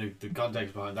 I mean, the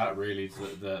context behind that really is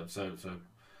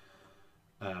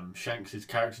Shanks'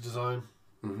 character design.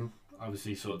 Mm-hmm.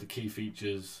 Obviously, sort of the key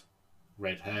features: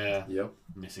 red hair,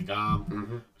 missing arm.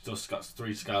 Mm-hmm. He's got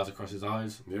 3 scars across his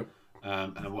eyes. Yep.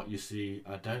 And what you see,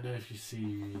 I don't know if you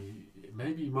see.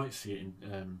 Maybe you might see it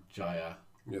in Jaya.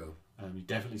 Yeah. You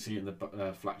definitely see it in the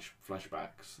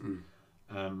flashbacks.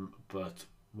 But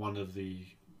one of the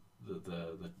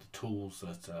tools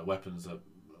that weapons that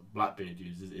Blackbeard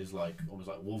uses is like almost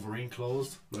like Wolverine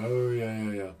claws. Oh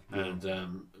yeah. And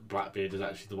Blackbeard is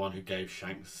actually the one who gave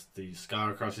Shanks the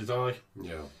scar across his eye.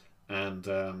 Yeah. And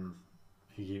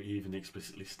he even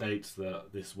explicitly states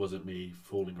that this wasn't me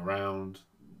fooling around.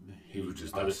 I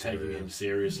was taking him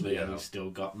seriously, and he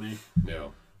still got me. Yeah.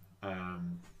 I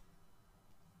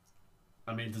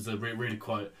mean, there's really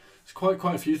quite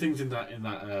a few things in that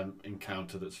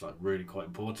encounter that's like really quite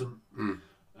important.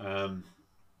 I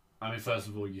mean, first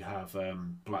of all, you have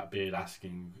Blackbeard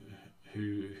asking,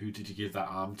 "Who did you give that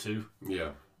arm to?"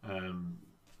 Yeah.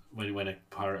 When a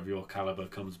pirate of your caliber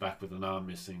comes back with an arm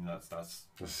missing, that's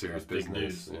serious big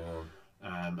business. news.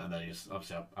 Yeah. And then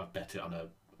obviously I've bet it on a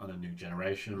new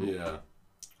generation. Yeah.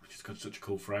 Which is such a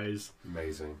cool phrase.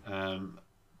 Amazing. And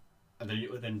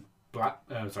then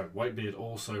Whitebeard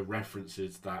also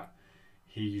references that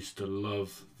he used to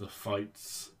love the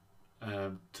fights,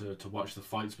 to watch the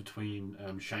fights between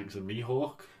Shanks and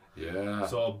Mihawk. Yeah.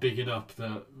 Sort of bigging up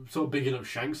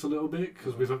Shanks a little bit,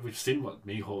 because we've seen what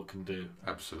Mihawk can do.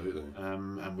 Absolutely.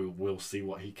 And we'll see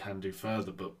what he can do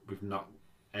further, but we've not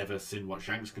ever seen what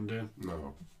Shanks can do.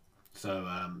 No. So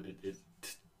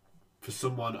for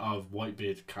someone of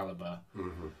Whitebeard caliber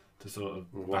to sort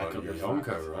of back up the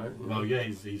Yonko, right? Well, yeah,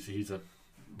 he's a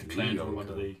declared Yonko. one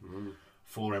of the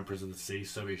 4 Emperors of the Sea.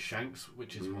 So is Shanks,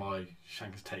 which is why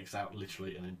Shanks takes out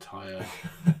literally an entire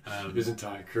his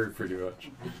entire crew, pretty much.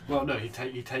 Well, no, he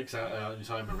takes out an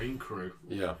entire Marine crew.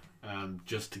 Yeah.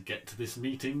 Just to get to this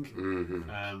meeting.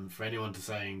 For anyone to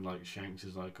saying like Shanks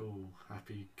is like, oh,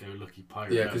 happy-go-lucky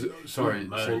pirate. Yeah, because Son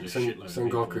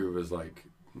Goku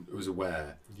was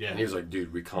aware. Yeah. And he was like,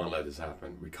 dude, we can't let this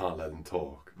happen. We can't let them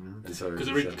talk. And so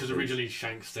because originally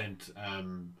Shanks sent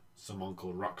someone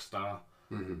called Rockstar,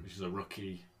 which is a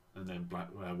rookie, and then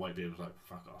Whitebeard was like,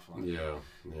 fuck off. Like,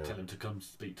 tell him to come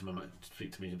speak to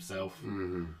me himself.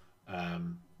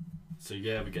 So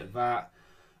yeah, we get that.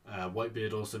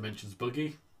 Whitebeard also mentions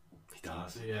Buggy. He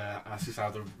does. Yeah, asks how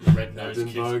the red-nosed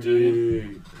kid's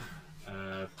doing.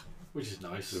 Which is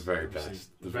nice. The very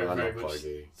best. Very much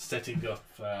Buggy. Setting up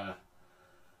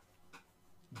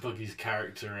Buggy's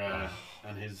character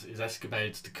and his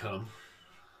escapades to come.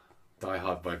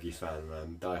 Die-hard Buggy fan,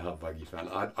 man. Die-hard Buggy fan.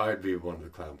 I'd be one of the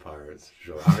clown pirates,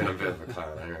 sure. I mean, I'm a bit of a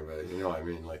clown anyway, but you know what I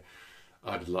mean? Like,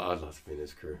 I'd love to be in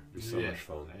his crew. It'd be so much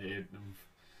fun.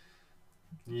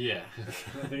 Yeah,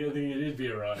 I think it'd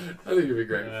be alright. I think it'd be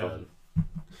great fun.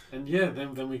 And yeah,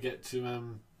 then we get to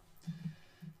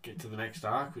the next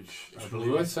arc, which I believe.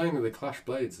 We were saying that they clash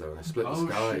blades though, and they split the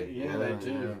sky. Shit, yeah, they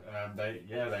do.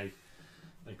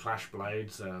 They clash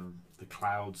blades. The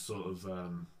clouds sort of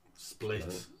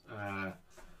split,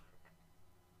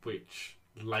 which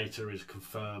later is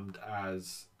confirmed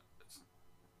as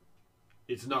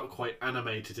it's not quite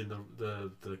animated in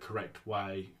the correct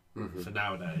way. For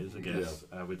nowadays, I guess,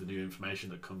 with the new information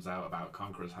that comes out about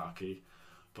Conqueror's Haki.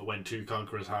 But when 2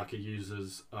 Conqueror's Haki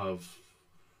users of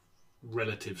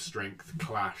relative strength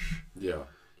clash,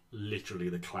 literally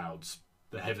the clouds,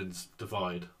 the heavens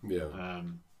divide.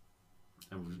 And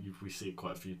we see it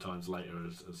quite a few times later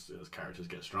as characters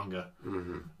get stronger.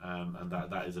 And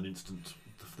that is an instant,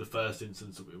 the first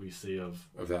instance that we see of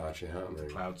that actually happening.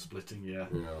 The cloud splitting, yeah.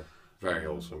 Very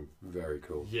awesome. Very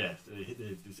cool. Yeah,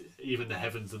 even the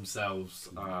heavens themselves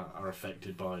are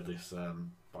affected by this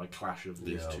by clash of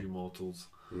these 2 mortals.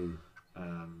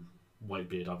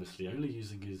 Whitebeard obviously only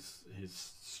using his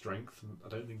strength. I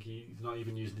don't think he's not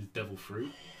even using his devil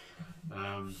fruit,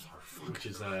 which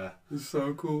is it's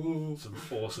so cool. Some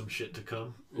awesome shit to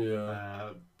come.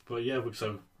 But yeah,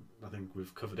 so I think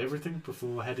we've covered everything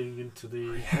before heading into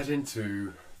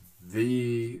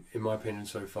in my opinion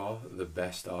so far, the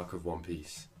best arc of One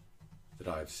Piece that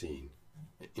I've seen.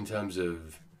 In terms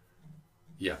of,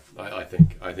 I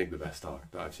think the best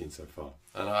arc that I've seen so far.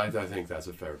 And I think that's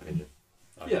a fair opinion.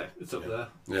 It's up there.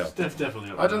 Yeah. It's definitely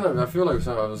up there. I don't know, I feel like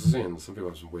I was seeing some people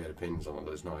have some weird opinions on it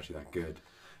that it's not actually that good.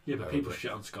 Yeah, but people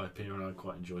shit on Skypiea and I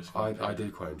quite enjoy Skypiea. I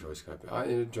did quite enjoy Skypiea. I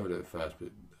enjoyed it at first,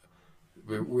 but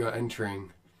we are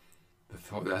entering...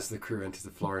 As the crew enters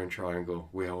the Florian Triangle,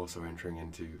 we are also entering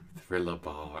into Thriller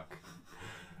Bark.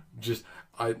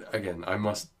 I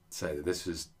must say that this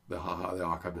is the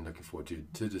arc I've been looking forward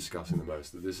to discussing the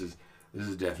most. That this has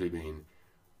definitely been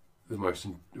the most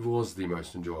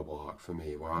enjoyable arc for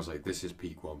me. Where I was like, this is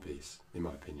peak One Piece, in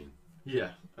my opinion.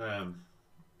 Yeah,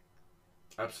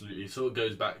 absolutely. It sort of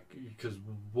goes back because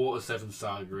Water 7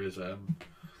 Saga is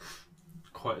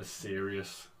quite a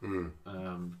serious tone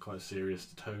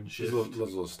shift. There's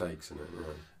lots of stakes in it,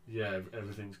 right? Yeah,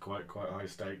 everything's quite high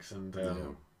stakes, and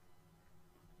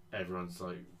everyone's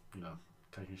like,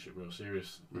 taking shit real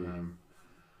serious.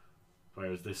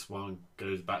 Whereas this one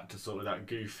goes back to sort of that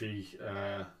goofy,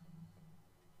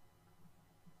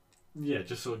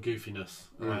 just sort of goofiness.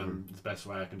 It's the best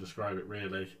way I can describe it,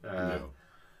 really. I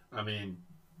mean,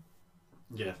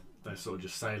 they're sort of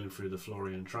just sailing through the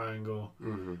Florian Triangle.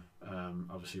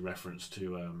 Obviously reference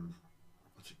to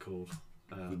what's it called?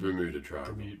 The Bermuda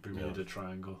Triangle. Bermuda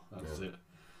Triangle. That's it.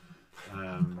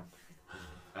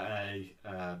 A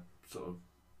sort of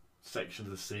section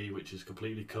of the sea which is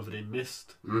completely covered in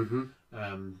mist.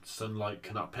 Sunlight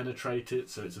cannot penetrate it,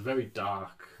 so it's a very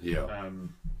dark,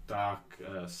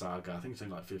 saga. I think it's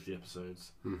only like 50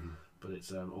 episodes, but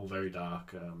it's all very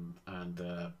dark. And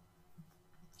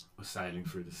we're sailing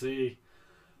through the sea,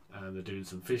 and they're doing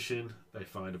some fishing. They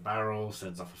find a barrel,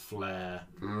 sends off a flare,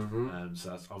 so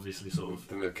that's obviously sort of.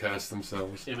 Then they curse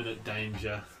themselves. Imminent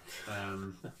danger.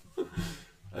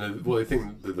 And they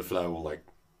think that the flare will like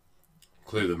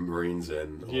clue the Marines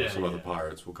in, or some other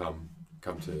pirates will come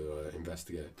to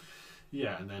investigate.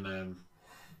 Yeah, and then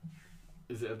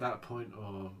is it at that point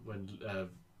or when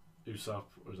Usopp,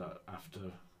 or is that after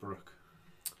Brook?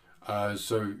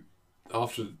 So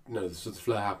after so the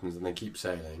flare happens and they keep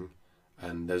sailing,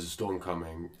 and there's a storm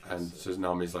coming, and so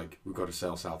Nami's like, we've got to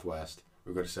sail southwest.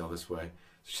 We've got to sail this way.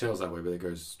 She sails that way, but it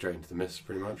goes straight into the mist,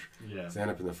 pretty much. Yeah. So they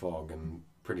end up in the fog, and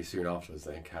pretty soon afterwards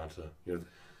they encounter. They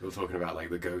were talking about like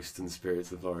the ghosts and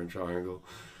spirits of the Florian Triangle,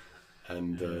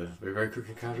 and they very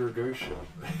quickly encounter a ghost ship.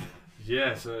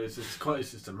 Yeah, so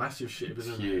it's a massive ship,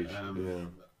 isn't it? Huge.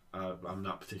 I'm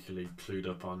not particularly clued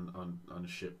up on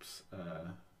ships.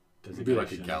 It'd be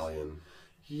like a galleon.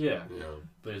 Yeah,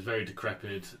 but it's very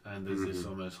decrepit, and there's this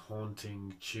almost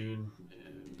haunting tune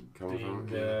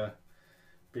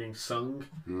being sung,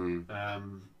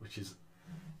 which is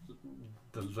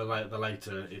the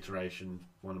later iteration,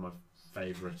 one of my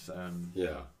favourite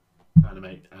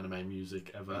anime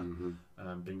music ever,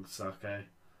 being Sake.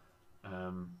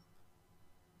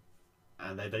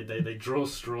 And they draw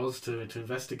straws to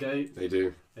investigate. They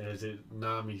do. Is it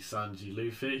Nami, Sanji,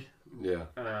 Luffy? Yeah.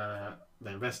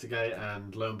 They investigate,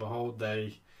 and lo and behold,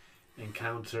 they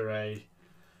encounter a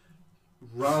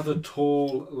rather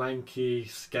tall, lanky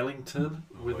skeleton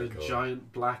with a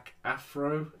giant black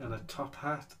afro and a top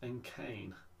hat and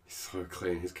cane. He's so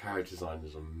clean. His character design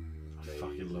is amazing. I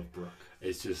fucking love Brook.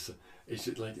 It's just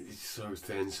like, he's so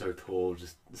thin, so tall,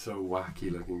 just so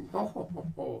wacky looking.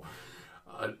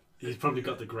 He's probably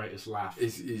got the greatest laugh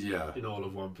in all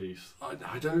of One Piece.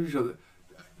 I don't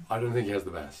think he has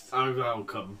the best. That'll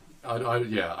come. I don't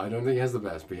think he has the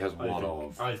best, but he has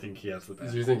I think he has the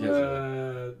best. Do you think he has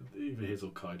the best? Either his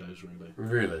or Kaido's, really.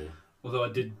 Really? Although I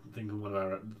did think in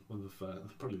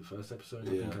probably the first episode,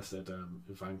 I think I said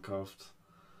Ivankov.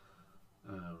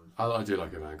 I do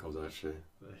like Ivankov, actually.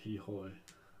 He hoy.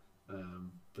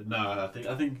 But no,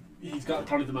 I think he's got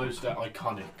probably the most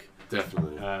iconic.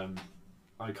 Definitely.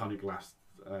 Iconic last.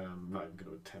 I'm not even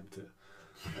going to attempt it.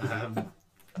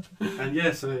 And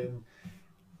yeah, so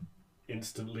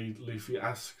instantly Luffy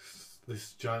asks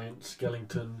this giant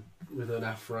skeleton with an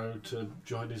afro to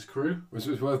join his crew. It's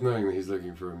worth knowing that he's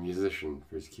looking for a musician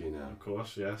for his crew now. Of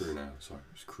course, yes.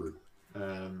 His crew.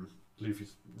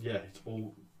 Luffy's it's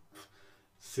all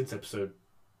since episode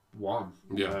 1.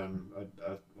 Yeah.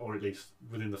 Or at least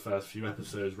within the first few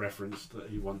episodes, referenced that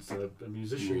he wants a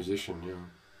musician. Musician, yeah.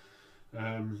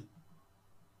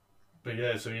 But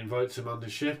yeah, so he invites him on the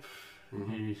ship.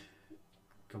 He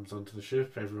comes onto the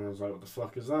ship. Everyone's like, "What the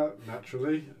fuck is that?"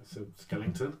 Naturally, it's a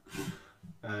skeleton.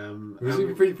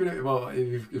 Well,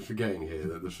 you're forgetting here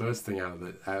that the first thing out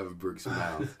of Brook's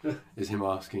mouth is him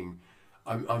asking.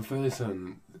 I'm fairly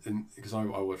certain, because I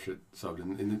watched it subbed,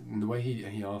 in the way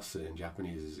he asks it in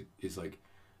Japanese is like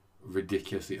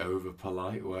ridiculously over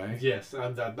polite way. Yes,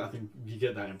 and I think you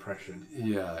get that impression.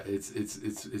 Yeah, it's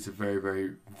a very,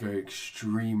 very, very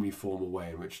extremely formal way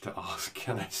in which to ask,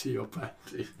 "Can I see your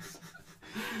panties?"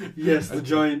 Yes, the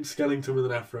giant skeleton with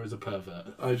an afro is a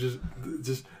pervert. I just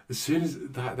as soon as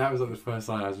that was like the first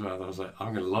line I was mouth, I was like,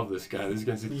 I'm gonna love this guy. This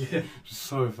guy's just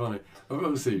so funny.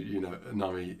 Obviously,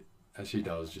 Nami, as she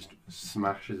does, just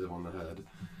smashes him on the head.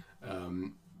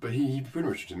 But he pretty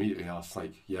much just immediately asks,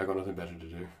 like, "Yeah, I got nothing better to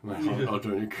do. Like, I'll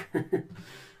join your crew."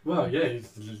 Well, yeah,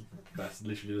 that's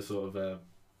literally the sort of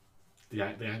the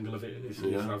angle of it.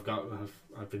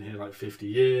 I've been here like 50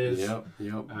 years. Yep.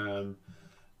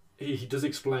 He does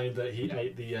explain that he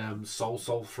ate the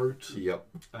soul fruit. Yep.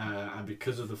 And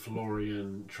because of the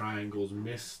Florian Triangle's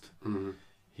mist,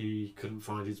 he couldn't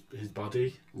find his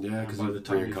body. Yeah, because by the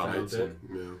time he found it.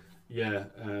 Yeah.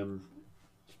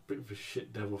 It's a bit of a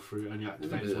shit devil fruit, and you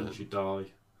activate once you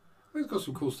die. It's got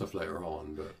some cool stuff later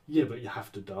on, but but you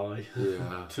have to die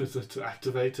to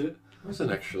activate it. That's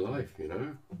an extra life,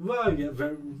 Well, yeah,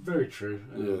 very, very true.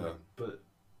 Yeah. But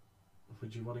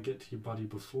would you want to get to your body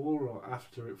before or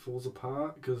after it falls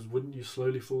apart? Because wouldn't you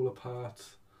slowly fall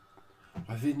apart?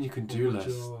 I think you can do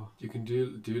less. You can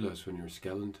do less when you're a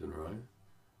skeleton, right?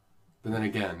 But then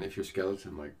again, if you're a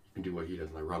skeleton, like, you can do what he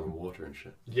does, like run on water and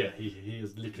shit. Yeah, he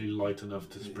is literally light enough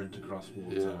to sprint across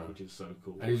water, which is so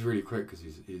cool. And he's really quick because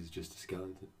he's just a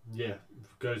skeleton. Yeah,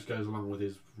 goes along with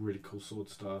his really cool sword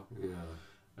style.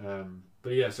 Yeah.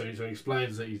 But yeah, so he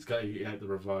explains that he ate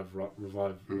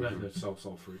the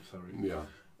soul fruit. Sorry. Yeah.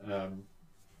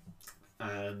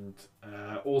 And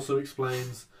also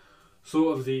explains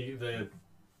sort of the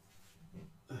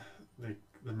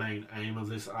main aim of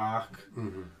this arc.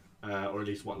 Or at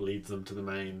least what leads them to the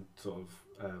main sort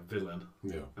of villain.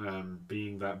 Yeah.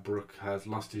 Being that Brook has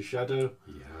lost his shadow.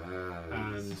 Yes.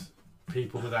 And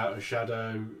people without a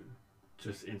shadow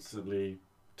just instantly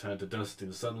turn to dust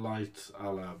in sunlight, a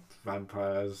la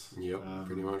vampires. Yep,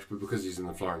 pretty much. But because he's in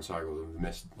the Florian Triangle, the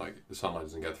mist, like, the sunlight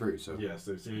doesn't get through. So yeah,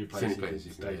 so it's the only place he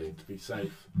can stay to be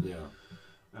safe. Yeah.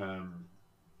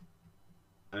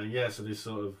 And yeah, so this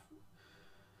sort of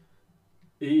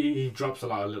he drops a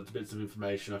lot of little bits of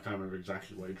information. I can't remember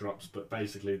exactly what he drops, but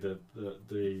basically the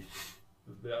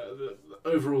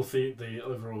overall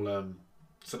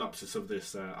synopsis of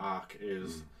this arc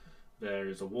is there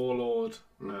is a warlord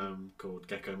called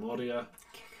Gecko Moria.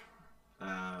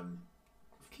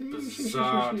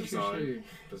 Bizarre design,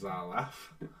 bizarre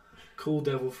laugh. Cool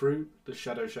devil fruit, the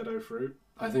shadow fruit.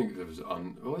 I think it was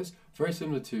well, it's very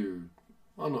similar to,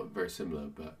 well, not very similar,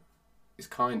 but it's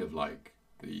kind of like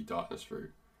the darkness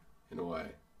fruit in a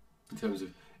way, in terms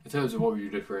of what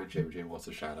you differentiate between what's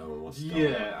a shadow and what's dark.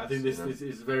 Yeah, I think this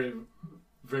is very,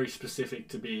 very specific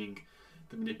to being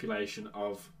the manipulation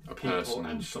of A people person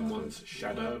and someone's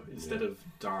shadow yeah, instead of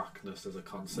darkness as a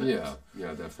concept. Yeah,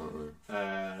 definitely.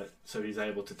 So he's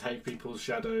able to take people's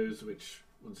shadows, which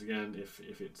once again, if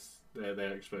it's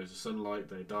they're exposed to sunlight,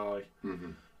 they die.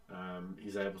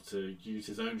 He's able to use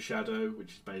his own shadow,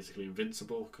 which is basically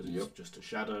invincible because it's just a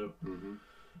shadow.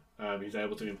 He's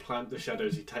able to implant the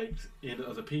shadows he takes in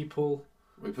other people.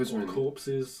 It puts or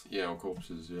corpses. Yeah, or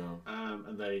corpses, yeah.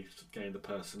 And they gain the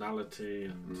personality,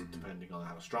 and depending on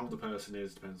how strong the person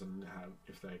is, depends on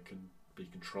if they can be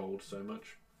controlled so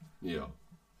much. Yeah.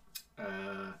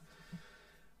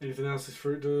 Anything else this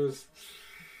fruit does?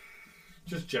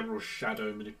 Just general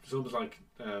shadow manipulation. It's almost like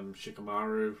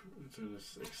Shikamaru to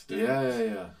this extent.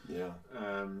 Yeah.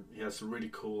 He has some really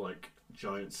cool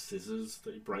giant scissors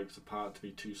that he breaks apart to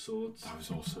be two swords. That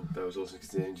was awesome.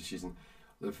 Because him just using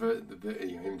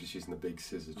him just using the big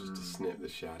scissors just to snip the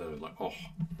shadow.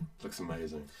 Looks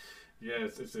amazing. Yeah,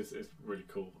 it's really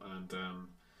cool. And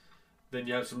then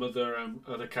you have some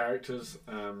other characters.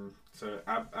 So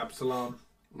Absalom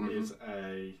is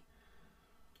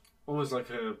almost like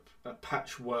a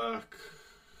patchwork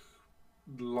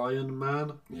lion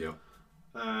man. Yeah.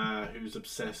 Who's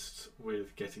obsessed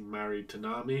with getting married to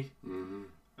Nami.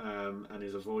 And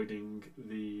is avoiding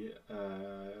the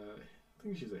I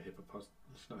think she's a hippopotamus.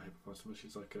 She's not a hippopotamus.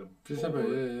 She's like a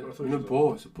boar. No,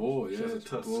 boar. It's a boar. She Yeah, has a it's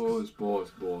tusk. It's boar.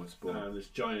 This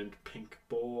giant pink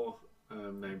boar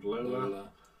named Lola.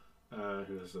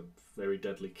 Who has a very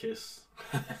deadly kiss.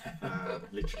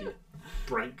 Literally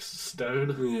breaks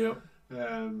stone.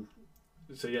 Yeah.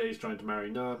 So yeah, he's trying to marry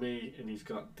Nami, and he's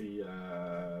got the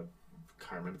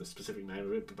can't remember the specific name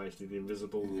of it, but basically the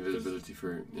invisibility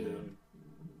fruit. Yeah.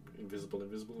 Invisible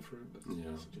fruit. That's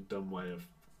such a dumb way of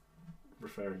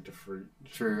referring to fruit.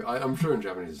 True. I'm sure in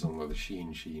Japanese it's something like the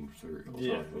sheen fruit.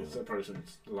 Or it's probably something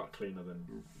that's a lot cleaner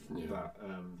than that.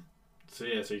 So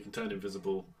you can turn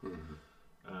invisible,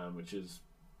 which is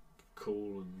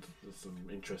cool, and there's some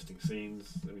interesting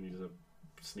scenes. I mean, he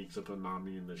sneaks up on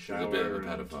Nami in the shower. He's a bit of a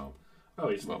pedophile. Oh,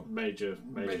 he's major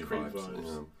creep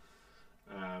vibes.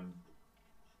 Yeah.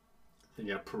 Then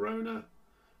you have Perona,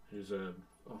 who's a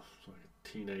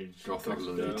teenage Gothic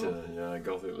Lolita. girl. Yeah,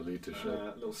 Gothic Lolita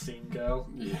shit. Little scene girl.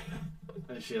 Yeah.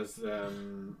 And she has the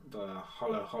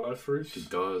hollow fruit. She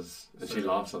does. And she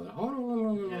laughs at that.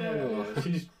 Yeah,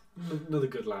 she's another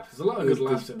good laugh. There's a lot of good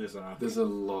laughs in this arc. There's a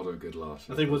lot of good laughs.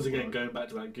 I think once again, going back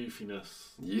to that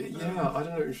goofiness. Yeah, I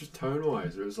don't know, it was just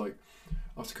tone-wise. It was like,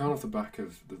 after kind of off the back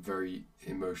of the very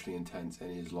emotionally intense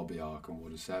Enies lobby arc on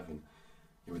Water 7,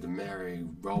 with the Mary,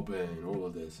 Robin, all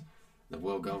of this, the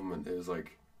world government, it was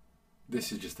like,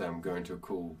 this is just them going to a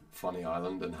cool, funny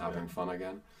island and having fun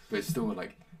again. But it's still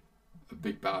like a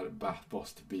big bad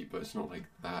boss to beat, but it's not like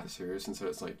that serious, and so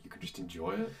it's like you can just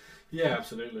enjoy it. Yeah,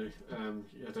 absolutely.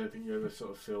 I don't think you ever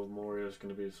sort of feel Moria is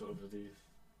going to be sort of the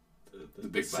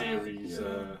big series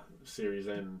series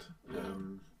end.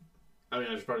 I mean,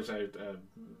 I should probably say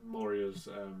Moria's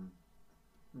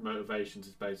motivations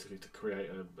is basically to create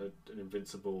an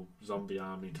invincible zombie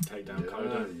army to take down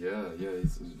Kaido. Yeah.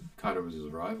 Kaido was his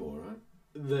rival,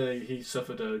 right? He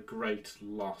suffered a great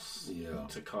loss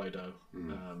to Kaido,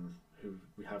 who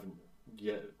we haven't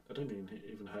yet. I don't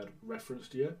even heard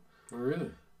referenced yet. Oh,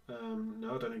 really?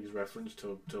 No, I don't think he's referenced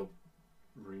till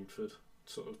Marineford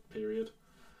sort of period.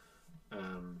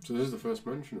 So this is the first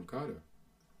mention of Kaido.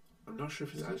 I'm not sure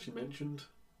if it's actually mentioned.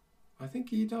 I think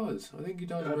he does.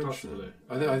 Mention possibly. it.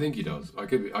 I think he does. I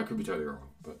could be totally wrong,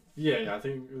 but yeah. I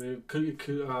think they could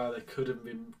have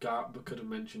been Garp could have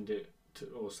mentioned it,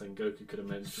 or Sengoku could have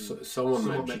mentioned.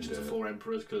 Someone mentioned the Four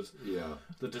Emperors because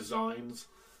the designs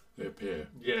they appear.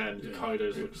 Yeah, and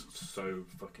Kaido's looks so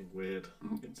fucking weird.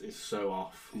 It's so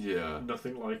off. Yeah,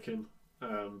 nothing like him.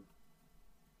 But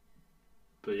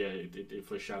yeah, it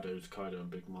foreshadows Kaido and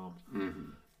Big Mom,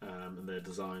 and their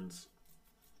designs.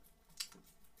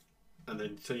 And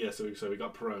then so we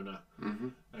got Perona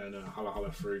and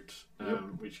Hala Fruit,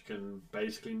 which can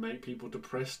basically make people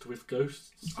depressed with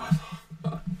ghosts.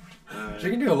 She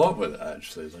can do a lot with it,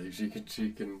 actually. Like she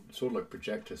can sort of like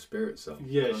project her spirit self.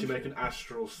 Yeah, she make an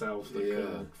astral self that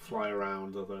can fly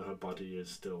around, although her body is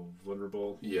still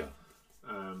vulnerable. Yeah.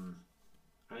 And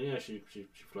yeah, she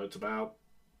floats about.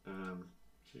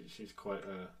 She's quite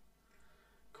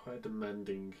a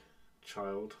demanding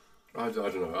child. I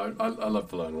don't know. I love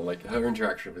Bellona. Like her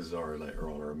interaction with Zora later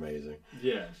on are amazing.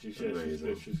 Yeah, she's good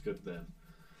then.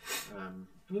 And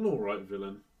an all right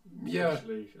villain. Yeah,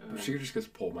 actually, she just gets a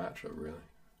poor matchup, really.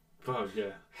 Oh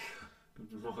yeah,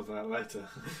 more of that later.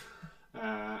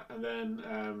 And then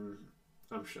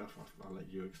I'm sure I'll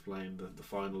let you explain the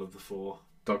final of the four.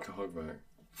 Dr. Hogback.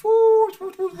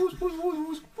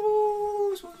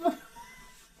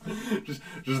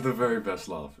 just the very best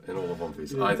laugh in all of One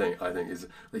Piece. Yeah. I think is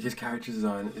like his character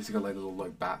design. He's got like little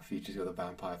like bat features. He's got the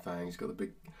vampire fangs. He's got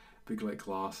the big like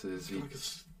glasses. Like a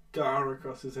scar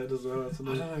across his head as well. I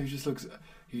don't know.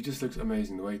 He just looks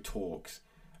amazing the way he talks,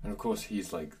 and of course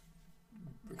he's like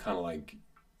kind of like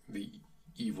the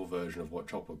evil version of what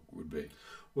Chopper would be.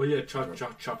 Well, yeah,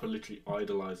 Chopper literally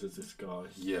idolizes this guy.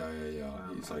 Yeah.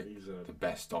 He's like the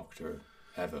best doctor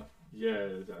ever. Yeah,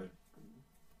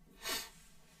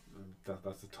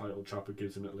 that's the title Chopper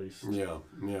gives him at least. Yeah,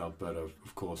 but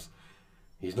of course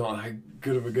he's not that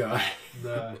good of a guy.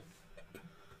 No.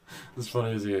 As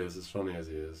funny as he is.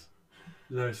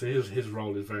 No, so his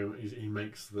role is very much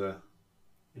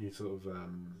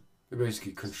he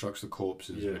basically constructs the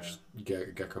corpses, which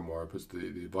Gekko Moria puts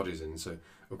the bodies in. So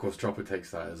of course Chopper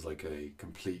takes that as like a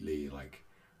completely like,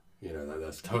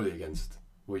 that's totally against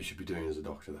what you should be doing as a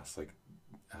doctor. That's like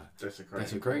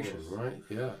desecration, right?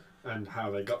 Yeah. And how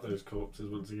they got those corpses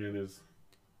once again is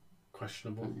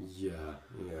questionable. Yeah.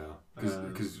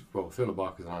 Because Philip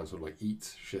Barker's island sort of like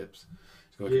eats ships.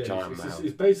 It's got like a giant mouth.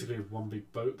 It's basically one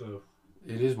big boat though.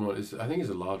 It is one. I think it's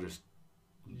the largest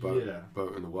boat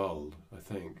in the world. I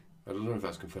think. I don't know if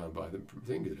that's confirmed, but I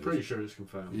think it is. Pretty sure it's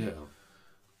confirmed. Yeah.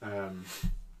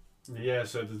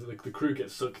 So the crew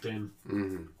gets sucked in.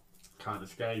 Mm-hmm. Can't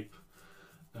escape.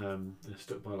 They're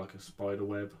stuck by like a spider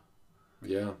web.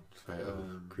 Yeah. It's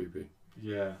creepy.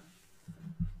 Yeah.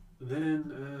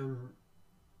 Then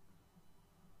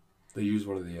they use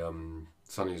one of the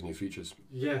Sunny's new features.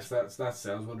 Yes, that's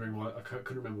it. I was wondering why. I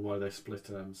couldn't remember why they split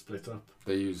up.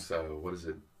 They use what is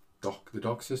it? The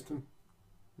dock system.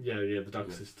 Yeah, the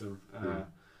dock system.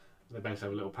 They basically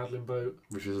have a little paddling boat,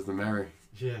 which is the Mary.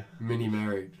 Yeah, Mini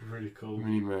Mary. Really cool.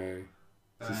 Mini Mary.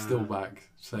 She's still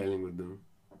back sailing with them.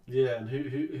 Yeah, and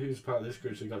who's part of this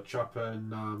group? So you got Chopper,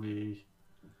 Nami.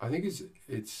 I think it's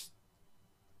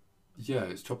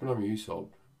Chopper, Nami, Usopp.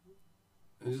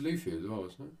 It's Luffy as well,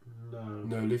 isn't it?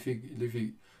 No,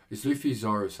 Luffy. It's Luffy,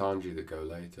 Zoro, Sanji that go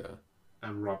later.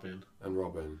 And Robin.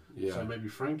 Yeah. So maybe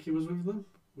Frankie was with them?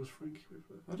 Was Frankie with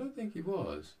them? I don't think he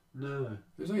was. No.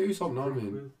 It was like Usopp,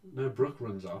 Nami. No, Brook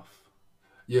runs off.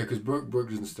 Yeah, because Brook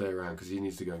doesn't stay around because he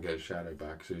needs to go and get his shadow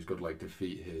back, so he's got to like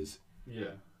defeat his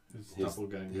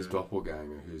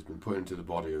doppelganger who's been put into the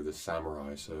body of this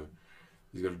samurai, so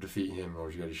he's got to defeat him or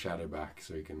he's got his shadow back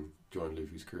so he can join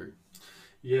Luffy's crew.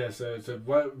 Yeah, so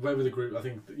where were the group? I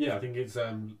think it's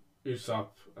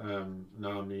Usopp,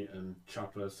 Nami, and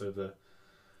Chopper. So the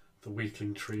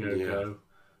weakling trio go.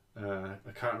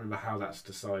 I can't remember how that's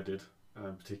decided,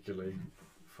 particularly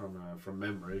from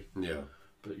memory. Yeah.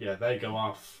 But yeah, they go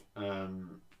off.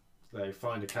 They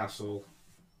find a castle.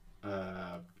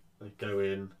 They go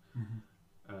in.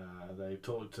 Mm-hmm. They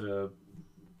talk to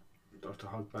Dr.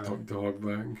 Hogback.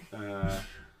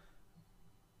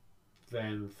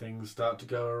 Then things start to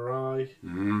go awry.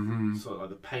 Mm-hmm. Sort of like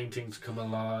the paintings come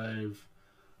alive.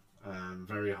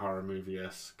 Very horror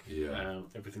movie-esque. Yeah.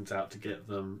 Everything's out to get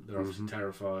them. They're obviously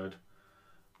terrified.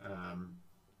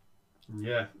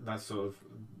 That's sort of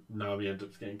Nami ends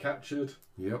up getting captured.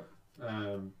 Yep.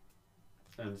 And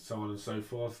so on and so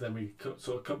forth. Then we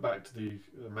cut back to the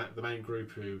main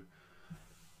group who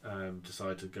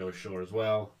decide to go ashore as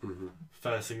well. Mm-hmm.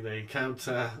 First thing they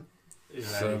encounter is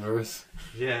Cerberus.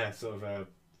 Sort of a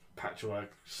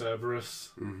patchwork Cerberus,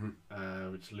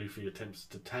 which Luffy attempts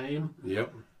to tame.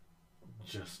 Yep.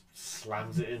 Just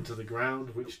slams it into the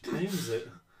ground, which tames it.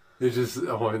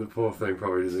 The poor thing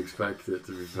probably doesn't expect it,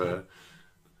 to be fair.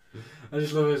 I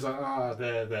just love it. It's like,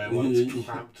 there, once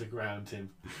clamped to ground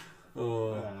him.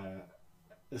 Oh.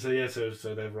 So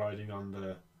they're riding on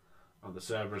the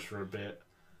Cerberus for a bit.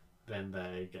 Then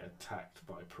they get attacked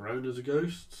by Piranhas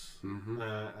ghosts,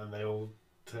 and they all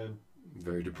turn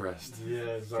very depressed.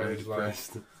 Yeah, very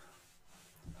depressed.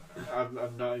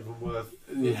 I'm not even worth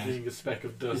being a speck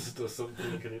of dust or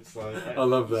something, and it's like I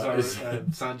love that.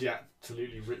 Sanji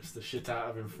absolutely rips the shit out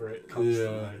of him for it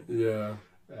constantly. Yeah.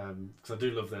 because I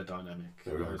do love their dynamic,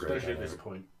 Yeah, we have a great especially at this dynamic.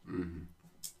 point, Mm-hmm.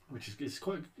 which is it's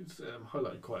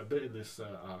highlighted quite a bit in this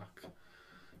arc.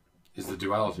 Is the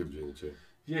duality between the two?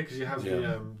 Yeah, because you have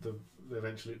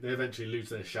they eventually lose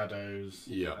their shadows.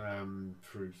 Yeah.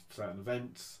 Through certain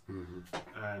events,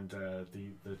 Mm-hmm. and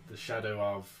the shadow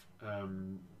of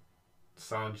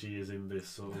Sanji is in this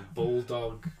sort of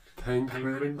bulldog,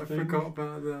 Penguin I thing. forgot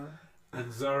about that.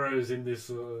 and Zoro's in this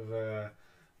sort of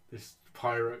this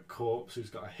pirate corpse who's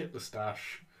got a Hitler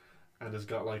stash, and has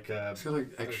got like a It's got like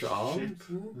extra a arms. ship.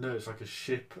 Isn't it? No, it's like a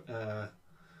ship,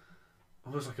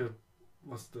 almost like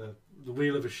what's the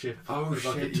wheel of a ship? Oh, with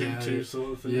like a shit, yeah, two yeah.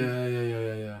 sort of thing.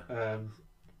 Yeah.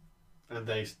 And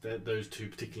those two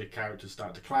particular characters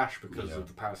start to clash because Yeah. of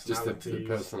the Just personalities. the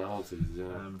personalities.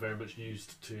 Yeah. Very much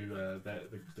used to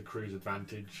the crew's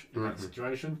advantage in that Mhm.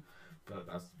 situation, but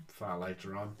that's far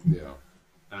later on. Yeah.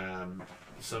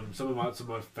 Some of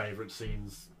my favourite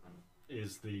scenes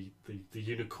is the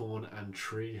unicorn and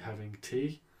tree having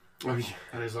tea, Oh yeah.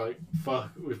 and it's like,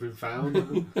 fuck, we've been found.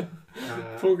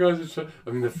 Poor guys are trying.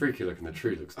 I mean, they're freaky looking. The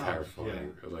tree looks Oh,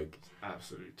 terrifying. Like,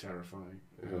 Absolutely terrifying.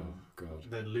 oh god.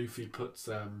 Then Luffy puts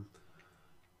a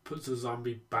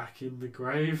zombie back in the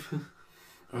grave.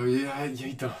 Oh yeah,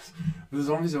 he does. The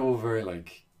zombies are all very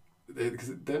like,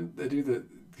 because they do the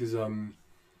because the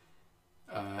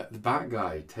bad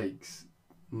guy takes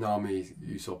Nami,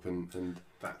 Usopp, and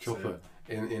That's Chopper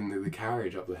it. in the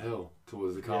carriage up the hill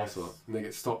towards the castle, Yes. and they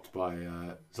get stopped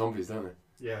by zombies, don't they?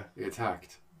 Yeah. They get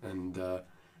attacked, and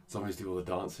zombies do all the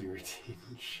dancing routine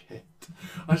and shit.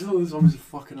 I just thought the zombies were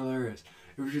fucking hilarious.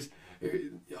 It was just,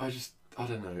 I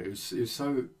don't know. It was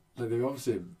so like they were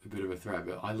obviously a bit of a threat,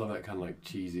 but I love that kind of like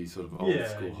cheesy sort of old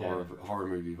school horror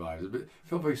movie vibes. It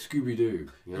felt very Scooby Doo.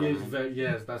 You know Yeah, what I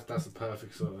mean? that's a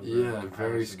perfect sort of Yeah, very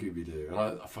comparison. Scooby Doo, and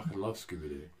I fucking love Scooby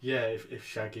Doo. Yeah, if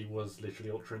Shaggy was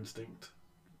literally Ultra Instinct.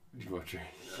 Watch it.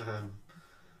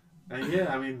 And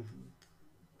yeah, I mean,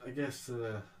 I guess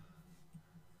a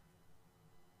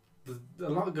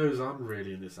lot goes on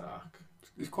really in this arc,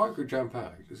 It's quite good jam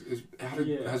packed.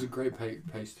 It has a great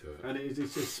pace to it. and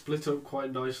it's split up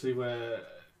quite nicely. Where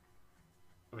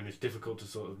I mean, it's difficult to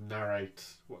sort of narrate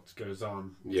what goes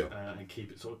on Yeah, and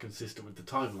keep it sort of consistent with the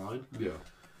timeline. yeah.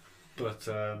 But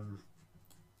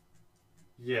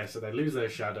yeah, so they lose their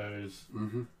shadows.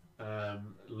 Mhm.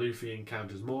 Luffy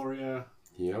encounters Moria,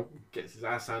 Yep. gets his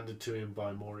ass handed to him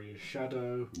by Moria's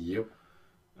shadow. Yep.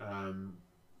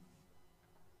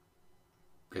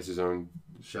 Gets his own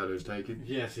shadows taken.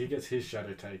 Yeah, so he gets his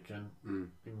shadow taken, Mm.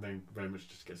 and then very much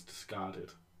just gets discarded.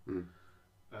 Mm.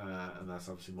 And that's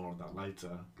obviously more of that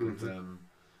later. Mhm. But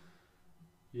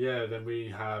yeah, then we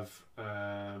have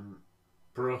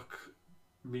Brooke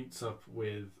meets up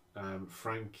with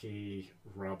Frankie,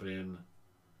 Robin,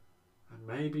 and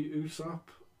maybe Usopp,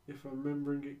 if I'm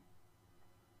remembering it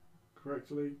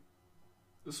correctly.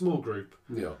 A small group.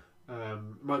 Yeah.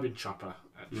 Might have been Chopper,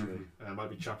 actually. Mhm. Might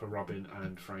be Chopper, Robin,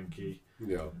 and Frankie.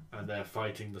 Yeah. And they're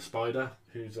fighting the spider,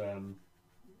 who's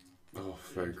Oh,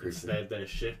 very creepy. it's their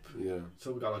ship. Yeah.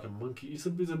 So we got like a monkey. It's a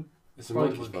It's Spider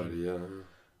a monkey monkey. spider.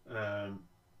 Yeah.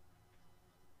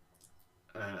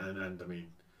 and I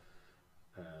mean,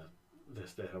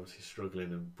 they're obviously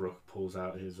struggling, and Brooke pulls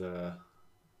out his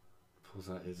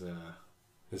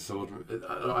His sword.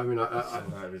 I mean, out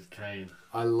of his cane.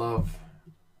 I love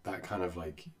that kind of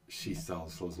like she style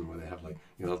swordsman where they have like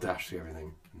they'll dash through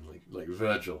everything and like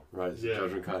Virgil, right? Yeah.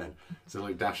 Judgment kind. So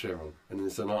like dash everyone, and then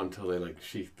so not until they like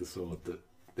sheath the sword that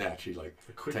they actually like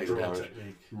The quick take the draw damage.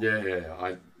 technique. Yeah.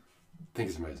 I think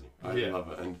it's amazing. I Yeah.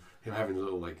 love it, and him having the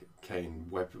little like cane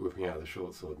whipping out the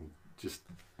short sword and just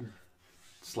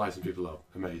slicing people up.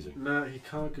 Amazing. No, he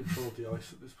can't control the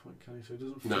ice at this point, can he? So he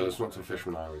doesn't. No, feel- it's not to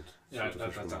Fishman Island. It's Yeah, not to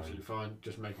that's Fishman absolutely fine.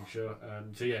 Just making sure.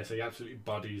 So he absolutely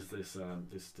bodies this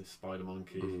spider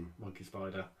monkey, Mm. monkey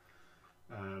spider,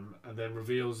 and then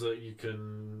reveals that you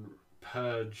can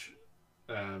purge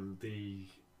the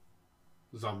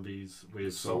zombies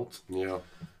with salt. Yeah.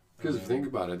 Because if you think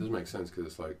about it, it does make sense because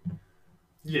it's like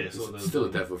Yeah, it's sort of. still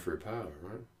a devil fruit power,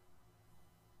 right?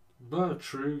 No,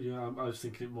 true. Yeah, I was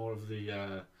thinking more of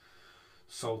the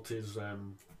salt is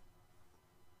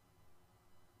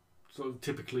sort of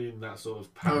typically in that sort of.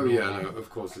 Oh yeah, paranormal- no, of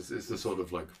course it's the sort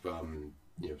of like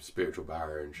spiritual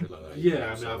barrier and shit like that.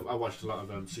 Yeah, I mean, I watched a lot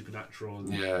of Supernatural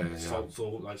and Yeah.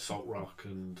 salt like Salt Rock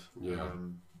and Yeah.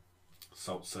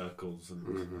 Salt Circles and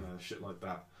Mhm. shit like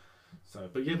that. So,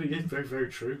 but yeah, very very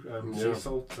true. Sea Yeah.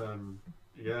 salt,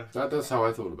 yeah, That's how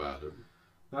I thought about it.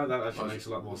 that actually I- makes a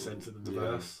lot more sense in the Yeah.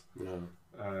 verse. Yeah.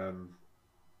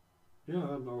 Yeah,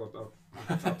 I'll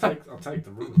take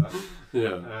the run with that.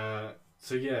 Yeah.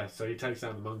 So he takes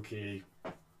down the monkey,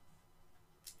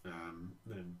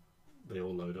 they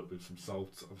all load up with some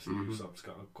salt. Obviously, Usopp's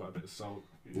got quite a bit of salt.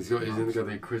 He's got the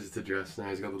Inquisitor dress now.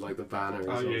 He's got the banner.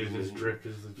 Oh yeah, his drip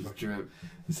is the drip.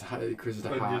 His Inquisitor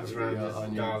hat. Onions around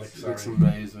his garlic. Looks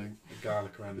amazing.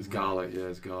 Garlic around his garlic. Yeah,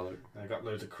 his garlic. I got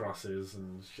loads of crosses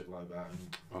and shit like that.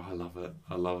 And oh, I love it.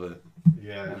 I love it.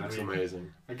 Yeah, it looks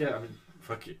amazing. Again, I mean,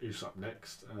 fuck it, Usopp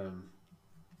next.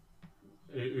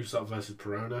 Usopp versus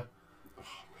Perona.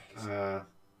 Oh,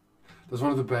 that's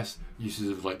one of the best uses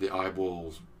of like the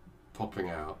eyeballs popping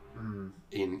out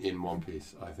in One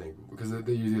Piece, I think, because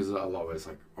they use it a lot where it's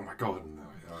like, oh my god, and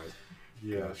eyes.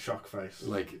 Yeah, shock face.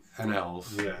 Like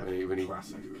NL's, yeah, when he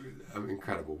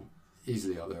incredible,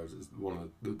 easily up there as one of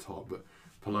the top. But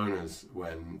Pelona's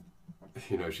when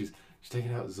she's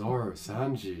taking out Zoro,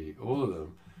 Sanji, all of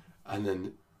them, and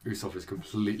then Usopp is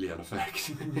completely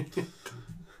unaffected.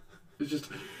 It's just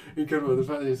incredible. The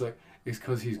fact that he's like, it's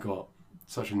because he's got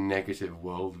such a negative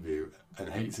worldview and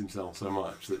hates himself so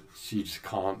much that she just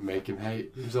can't make him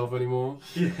hate himself anymore.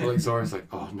 Yeah. Like Zoro's like,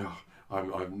 oh no,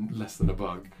 I'm less than a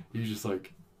bug. He's just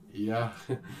like, yeah,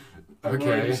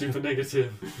 okay. I'm super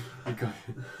negative. Okay.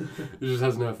 It just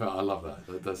has no effect. I love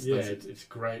that. That's it's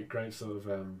great sort of.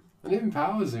 And it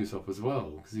empowers Usopp as well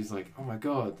because he's like, oh my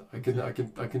god, I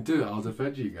can do it. I'll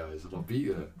defend you guys and I'll beat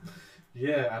you.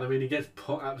 Yeah, and I mean he gets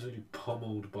absolutely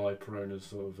pummeled by Perona's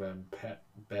sort of pet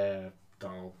bear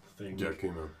doll thing. Yeah,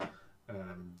 Kuma.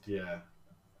 Yeah.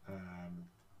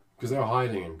 Because they were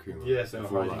hiding in Kuma. Yes, they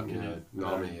were hiding in it.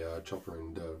 Nami, Chopper,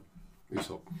 and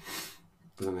Usopp.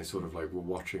 But then they sort of like were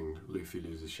watching Luffy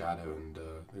lose his shadow, and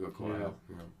they got caught out.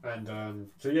 Yeah. And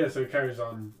so it carries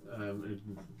on a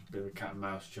bit of a cat and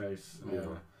mouse chase.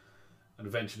 And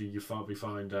eventually we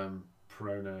find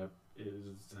Perona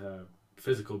is her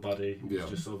physical body. He's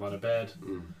just sort of on a bed.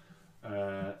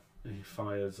 He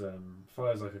fires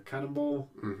like a cannonball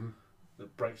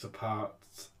that breaks apart,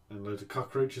 and loads of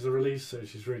cockroaches are released. So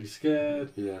she's really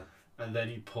scared. Yeah. And then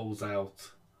he pulls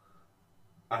out.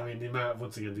 I mean, the amount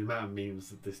of memes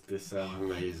that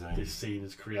this scene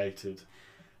has created.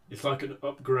 It's like an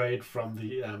upgrade from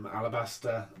the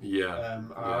Alabasta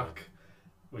arc,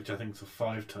 which I think is a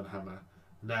 5-ton hammer.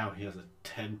 Now he has a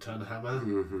 10-ton hammer,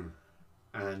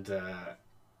 and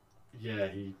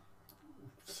he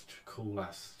such a cold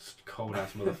ass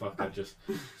motherfucker just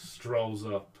strolls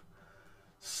up,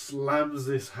 slams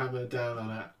this hammer down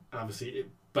on it. Obviously, it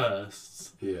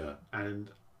bursts. Yeah, and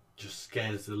just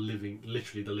scares the living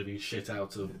shit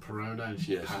out of Perona, and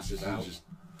she passes out. Just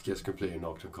gets completely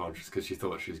knocked unconscious because she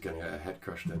thought she was going to get her head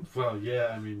crushed in. Well, yeah,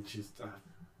 I mean, she's.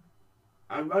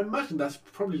 I imagine that's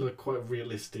probably like quite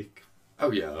realistic.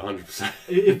 Oh yeah, 100%.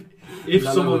 If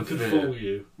someone could fool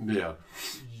you,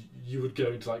 you would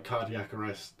go into like cardiac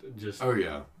arrest and just. Oh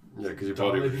yeah, because your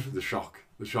body, the shock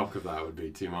of that would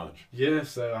be too much. Yeah,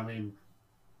 so I mean.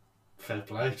 Fair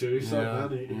play to Usopp,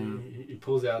 man. He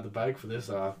pulls it out of the bag for this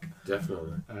arc.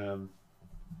 Definitely. And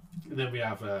then we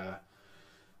have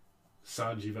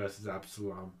Sanji versus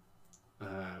Absalom.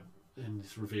 And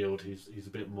it's revealed he's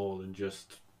a bit more than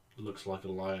just looks like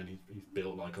a lion. He's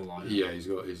built like a lion. Yeah, he's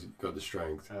got the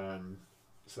strength.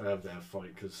 So they have their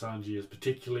fight because Sanji is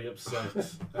particularly upset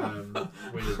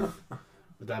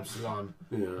with Absalom.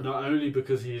 Yeah. Not only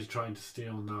because he is trying to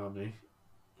steal Nami.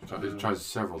 It tries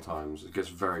several times. It gets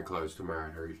very close to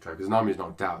marrying her each time because Nami's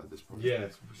knocked out at this point. Yeah, I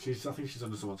think she's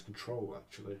under someone's control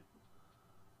actually.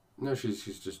 No, she's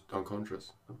just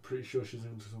unconscious. I'm pretty sure she's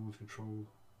under someone's control.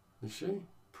 Is she?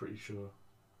 Pretty sure.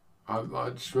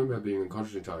 I just remember her being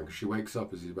unconscious in time because she wakes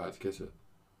up as he's about to kiss her.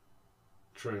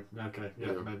 True. Okay.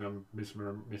 Yeah. Maybe I'm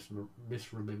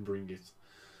misremembering it.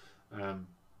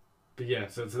 But yeah.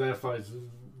 So their fight.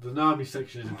 The Nami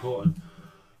section is important,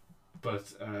 but.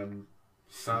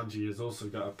 Sanji has also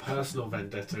got a personal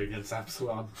vendetta against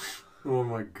Absalom. Oh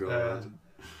my god.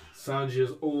 Sanji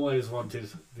has always wanted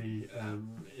the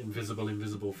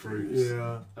invisible fruits.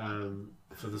 Yeah.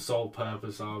 For the sole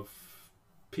purpose of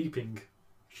peeping.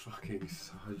 Fucking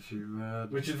Sanji, man.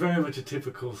 Which is very much a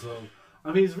typical sort of.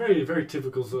 I mean, it's very, very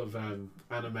typical sort of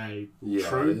anime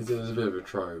trope. It's a bit of a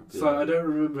trope. So I don't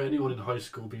remember anyone in high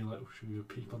school being like, should we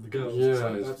peep on the girls? Yeah.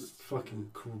 Like, that's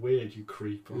fucking weird, you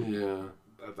creep. Yeah.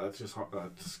 That's just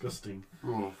disgusting.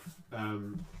 Oh.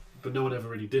 But no one ever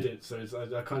really did it, so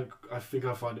I think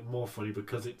I find it more funny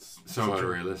because it's so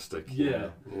unrealistic. Yeah.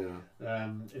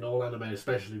 In all anime,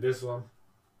 especially this one,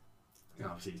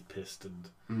 obviously he's pissed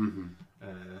and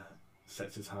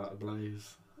sets his heart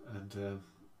ablaze and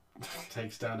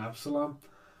takes down Absalom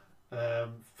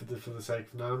for the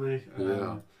sake of Nami. I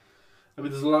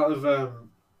mean, there's a lot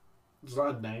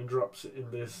of name drops in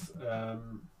this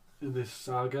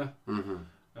saga.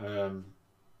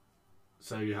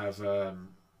 So you have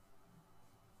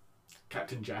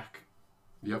Captain Jack.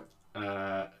 Yep.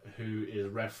 Who is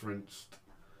referenced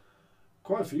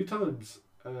quite a few times.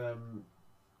 I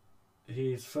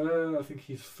think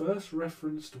he's first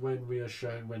referenced when we are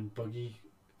shown when Buggy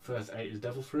first ate his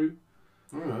devil fruit.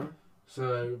 Oh, yeah.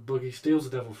 So Buggy steals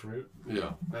the devil fruit.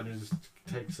 Yeah. And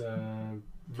takes a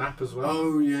map as well.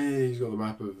 Oh yeah, he's got the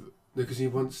map of because he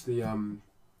wants the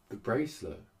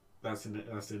bracelet. That's in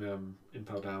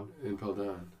Impel Down. Impel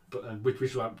Down. But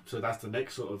which one? So that's the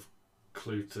next sort of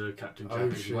clue to Captain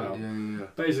Jack as well. Yeah.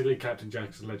 Basically, Captain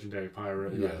Jack's a legendary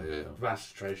pirate. Yeah.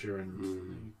 Vast treasure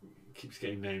and keeps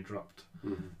getting name dropped.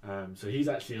 Mm-hmm. So he's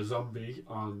actually a zombie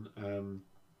on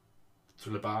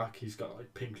Thriller Bark. He's got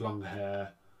like pink long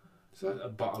hair, a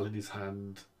bottle in his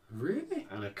hand. Really?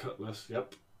 And a cutlass.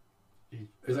 Yep.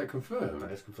 Is that confirmed?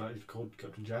 That is confirmed. He's called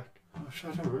Captain Jack. Oh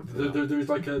shit, I don't remember. There's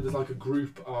like a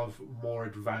group of more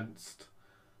advanced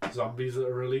zombies that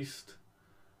are released,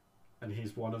 and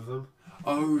he's one of them.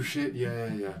 Oh shit! Yeah.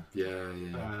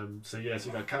 So you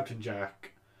got Captain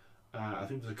Jack. I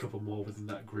think there's a couple more within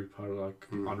that group who are like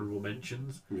honourable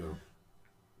mentions. Yeah.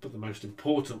 But the most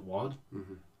important one,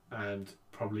 mm-hmm. and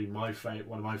probably one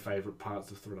of my favourite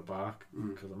parts of Thriller Bark,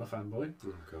 because I'm a fanboy,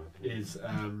 is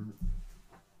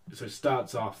so it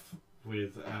starts off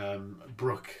with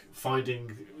Brooke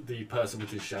finding the person with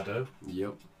his shadow.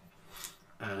 Yep.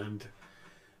 And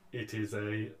it is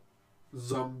a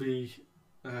zombie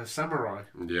samurai.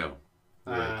 Yeah.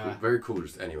 Very cool.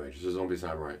 Just anyway, just a zombie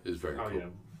samurai is very cool. Yeah,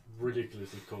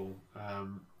 ridiculously cool.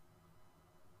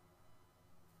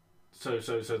 So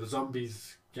the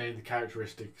zombies gain the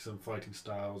characteristics and fighting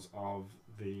styles of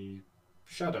the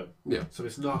shadow. Yeah. So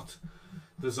it's not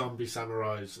the zombie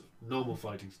samurai's normal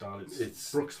fighting style.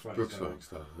 It's Brooke's fighting style,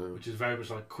 yeah. which is very much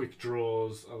like quick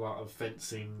draws, a lot of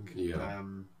fencing. Yeah.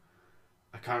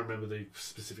 I can't remember the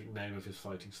specific name of his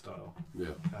fighting style.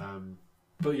 Yeah.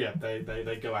 But yeah,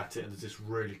 they go at it, and there's this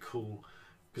really cool,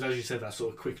 because as you said, that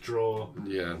sort of quick draw.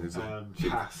 Yeah. And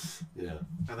pass. Yeah.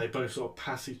 And they both sort of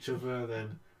pass each other,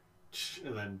 and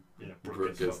then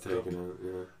Brooke gets taken out.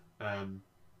 Yeah.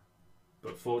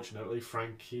 But fortunately,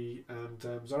 Frankie and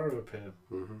Zorro appear.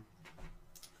 Mm-hmm.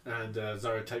 And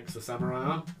Zorro takes the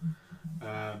samurai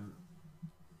on.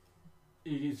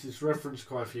 It's referenced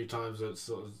quite a few times that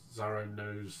sort of Zorro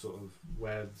knows sort of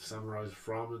where the samurai's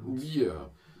from. And yeah.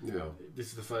 This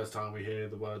is the first time we hear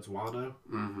the words Wano.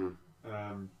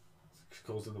 Mm-hmm. She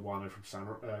calls him the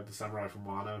samurai from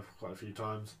Wano quite a few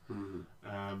times.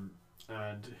 Mm-hmm.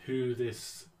 And who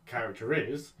this character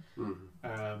is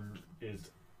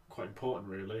quite important,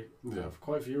 really, for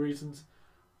quite a few reasons.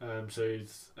 So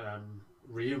it's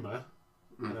Ryuma.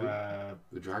 Mm-hmm.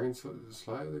 The Dragon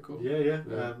Slayer, they call it? Yeah.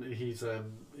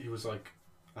 He was like,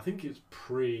 I think it's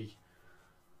pre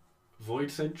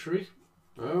Void Century.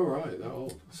 Oh right, that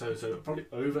old. So probably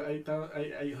over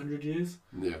 800 years.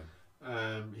 Yeah.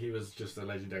 He was just a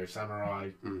legendary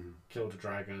samurai, killed a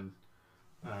dragon,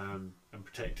 and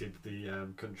protected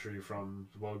the country from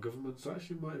the world government. So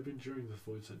actually might have been during the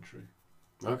Void Century.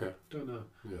 Okay. Don't know.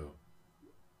 Yeah.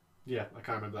 Yeah, I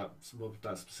can't remember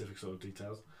that specific sort of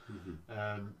details.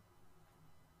 Mm-hmm.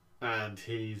 And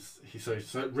he's so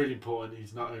really important.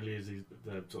 He's not only is he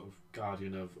the sort of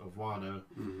guardian of Wano.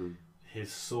 Mm-hmm.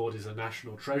 His sword is a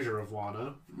national treasure of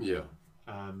Wano. Yeah.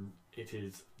 It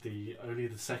is only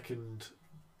the second,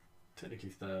 technically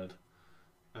third,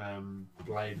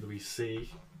 blade that we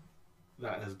see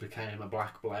that has become a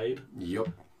black blade.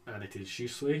 Yep. And it is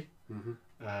Shusui. Mm-hmm.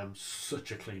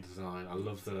 Such a clean design. I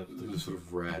love the sort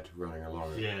of red running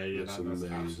along it. Yeah, that's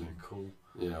absolutely cool.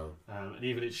 Yeah. And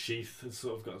even its sheath has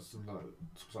sort of got some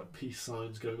like peace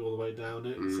signs going all the way down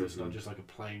it, so it's not just like a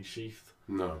plain sheath.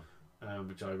 No.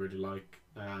 Which I really like.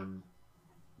 And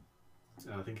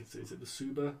I think is it the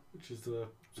Suba, which is the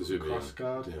cross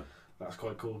guard. Yeah. That's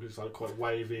quite cool. It's like quite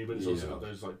wavy, but it's also got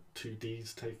those like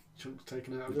 2Ds chunks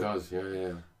taken out of it. It does,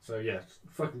 yeah. So yeah,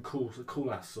 fucking cool. It's a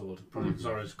cool ass sword. Probably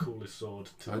Zorro's coolest sword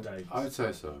to date. I'd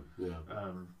say so. Yeah.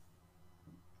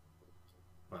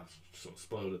 Well, sort of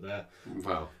spoiled it there.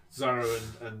 Wow. Zorro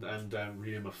and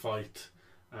Ryuma fight,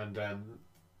 and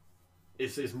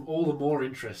it's all the more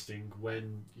interesting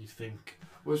when you think.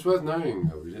 Well, it's worth knowing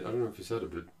though. I don't know if you said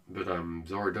it, but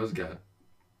Zorro does get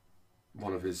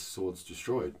one of his swords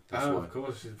destroyed. Of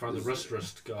course, from the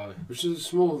Rust guy. Which is a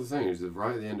small thing. Is that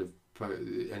right at the end of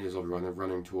any zombie run, they're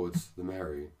running towards the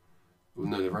Mary. Well,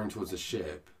 no, they're running towards the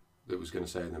ship that was going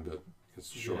to save them, but gets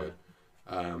destroyed.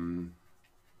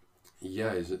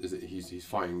 Yeah. He's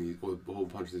fighting a whole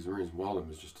bunch of these Marines. One of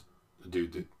them is just a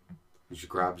dude that just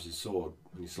grabs his sword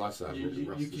and he slices at him.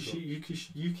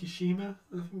 Yukishima,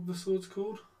 I think the sword's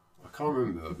called. I can't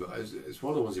remember, but it's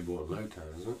one of the ones he bought in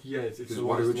Lowtown, isn't it? Yeah, it's the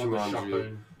Wada one the Ichimonji, shop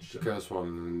owned. the Curse one,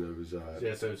 and there was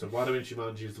Yeah, so Wada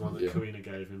Ichimonji is the one that Yeah. Kuina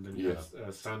gave him. Then you have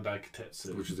Sandai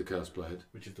Katetsu, which is the Curse blade.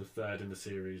 which is the third in the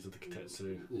series of the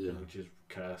Katetsu, Yeah. which is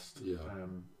cursed. Yeah.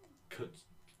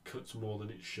 Cuts more than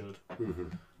it should. Mm-hmm.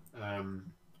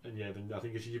 And yeah, then I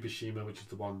think it's Yubishima, which is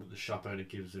the one that the shop owner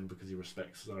gives him because he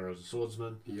respects Zoro as a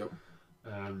swordsman. Yep.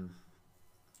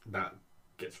 That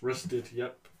gets rusted.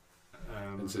 Yep.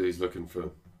 And so he's looking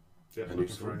for looking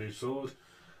for a new sword.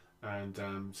 And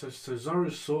so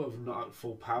Zoro's sort of not at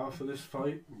full power for this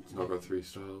fight. He's not got 3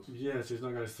 styles. Yeah, so he's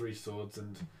not got his 3 swords,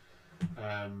 and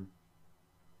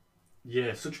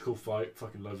such a cool fight.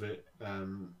 Fucking love it.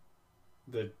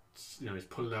 He's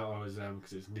pulling out all his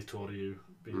because it's Nitoryu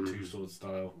being 2 sword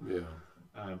style. Yeah.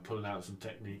 Pulling out some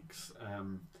techniques.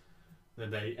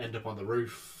 Then they end up on the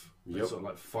roof. They're sort of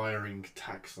like firing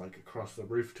attacks like across the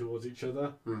roof towards each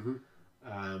other. Mm-hmm.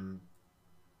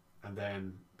 And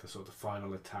then the sort of the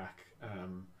final attack,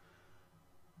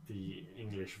 the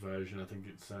English version, I think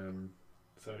it's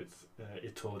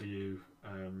Itoryu,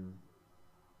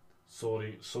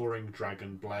 soaring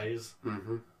dragon blaze.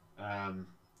 Mm-hmm.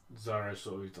 Zoro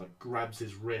sort of like grabs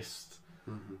his wrist,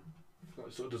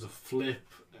 like, sort of does a flip,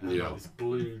 and like this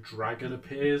blue dragon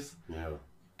appears. Yeah.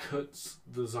 Cuts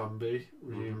the zombie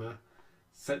Ryuma,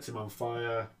 sets him on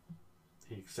fire.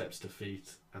 He accepts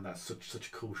defeat, and that's such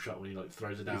a cool shot when he like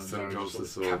throws it down. And Zoro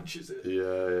just sort of captures it.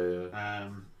 Yeah.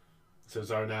 So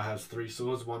Zoro now has 3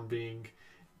 swords. One being,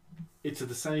 it's of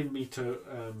the same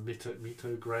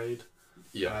Mito grade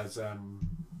as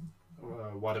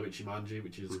Wada Ichimonji,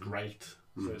 which is great.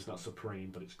 So it's not supreme,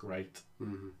 but it's great.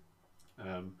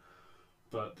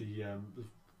 But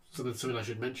something I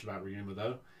should mention about Ryuma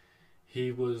though,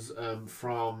 he was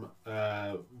from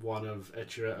one of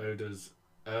Eiichiro Oda's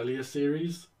earlier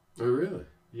series. Oh really?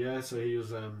 Yeah, so he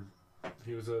was a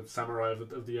samurai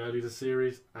of the earlier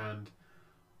series, and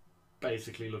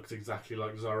basically looks exactly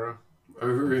like Zoro. Oh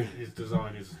really? His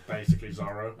design is basically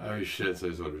Zoro. Oh shit! So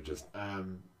sort of just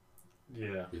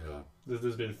yeah. Yeah.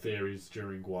 There's been theories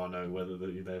during Guano whether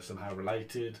they're somehow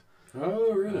related.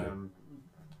 Oh really?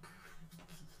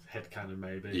 Headcanon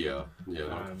maybe. Yeah.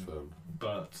 Not confirmed.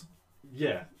 But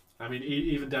yeah, I mean,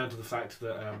 even down to the fact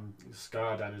that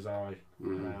scar down his eye,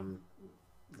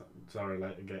 Zoro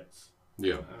later gets.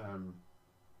 Yeah.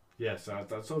 So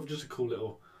that's sort of just a cool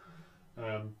little,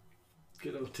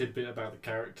 tidbit about the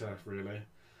character, really.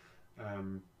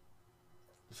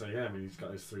 So yeah, I mean, he's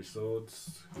got his 3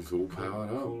 swords. He's all powered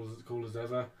up. Cool as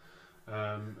ever.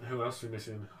 Who else are we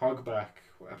missing? Hogback.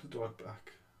 What happened to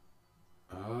Hogback?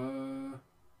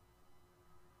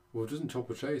 Well, doesn't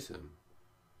Chopper chase him?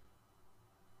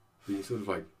 He sort of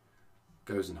like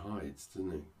goes and hides,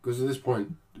 doesn't he? Because at this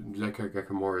point,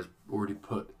 Gekomori's already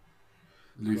put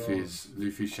Luffy's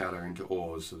shadow into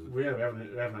Oars. So we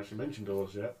haven't actually mentioned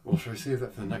Oars yet. Well, shall I save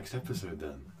that for the next episode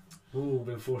then? Ooh, a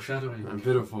bit of foreshadowing. A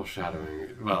bit of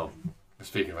foreshadowing. Well,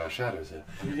 speaking of our shadows here.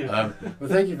 Yeah. Well,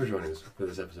 thank you for joining us for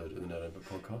this episode of the Nerd Input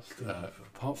Podcast.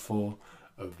 Part 4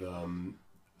 of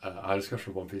our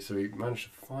discussion of One Piece. So we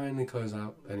managed to finally close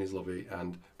out Enies Lobby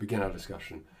and begin our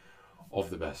discussion of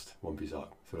the best One Piece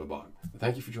arc, Thriller Bark.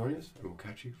 Thank you for joining us, and we'll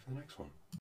catch you for the next one.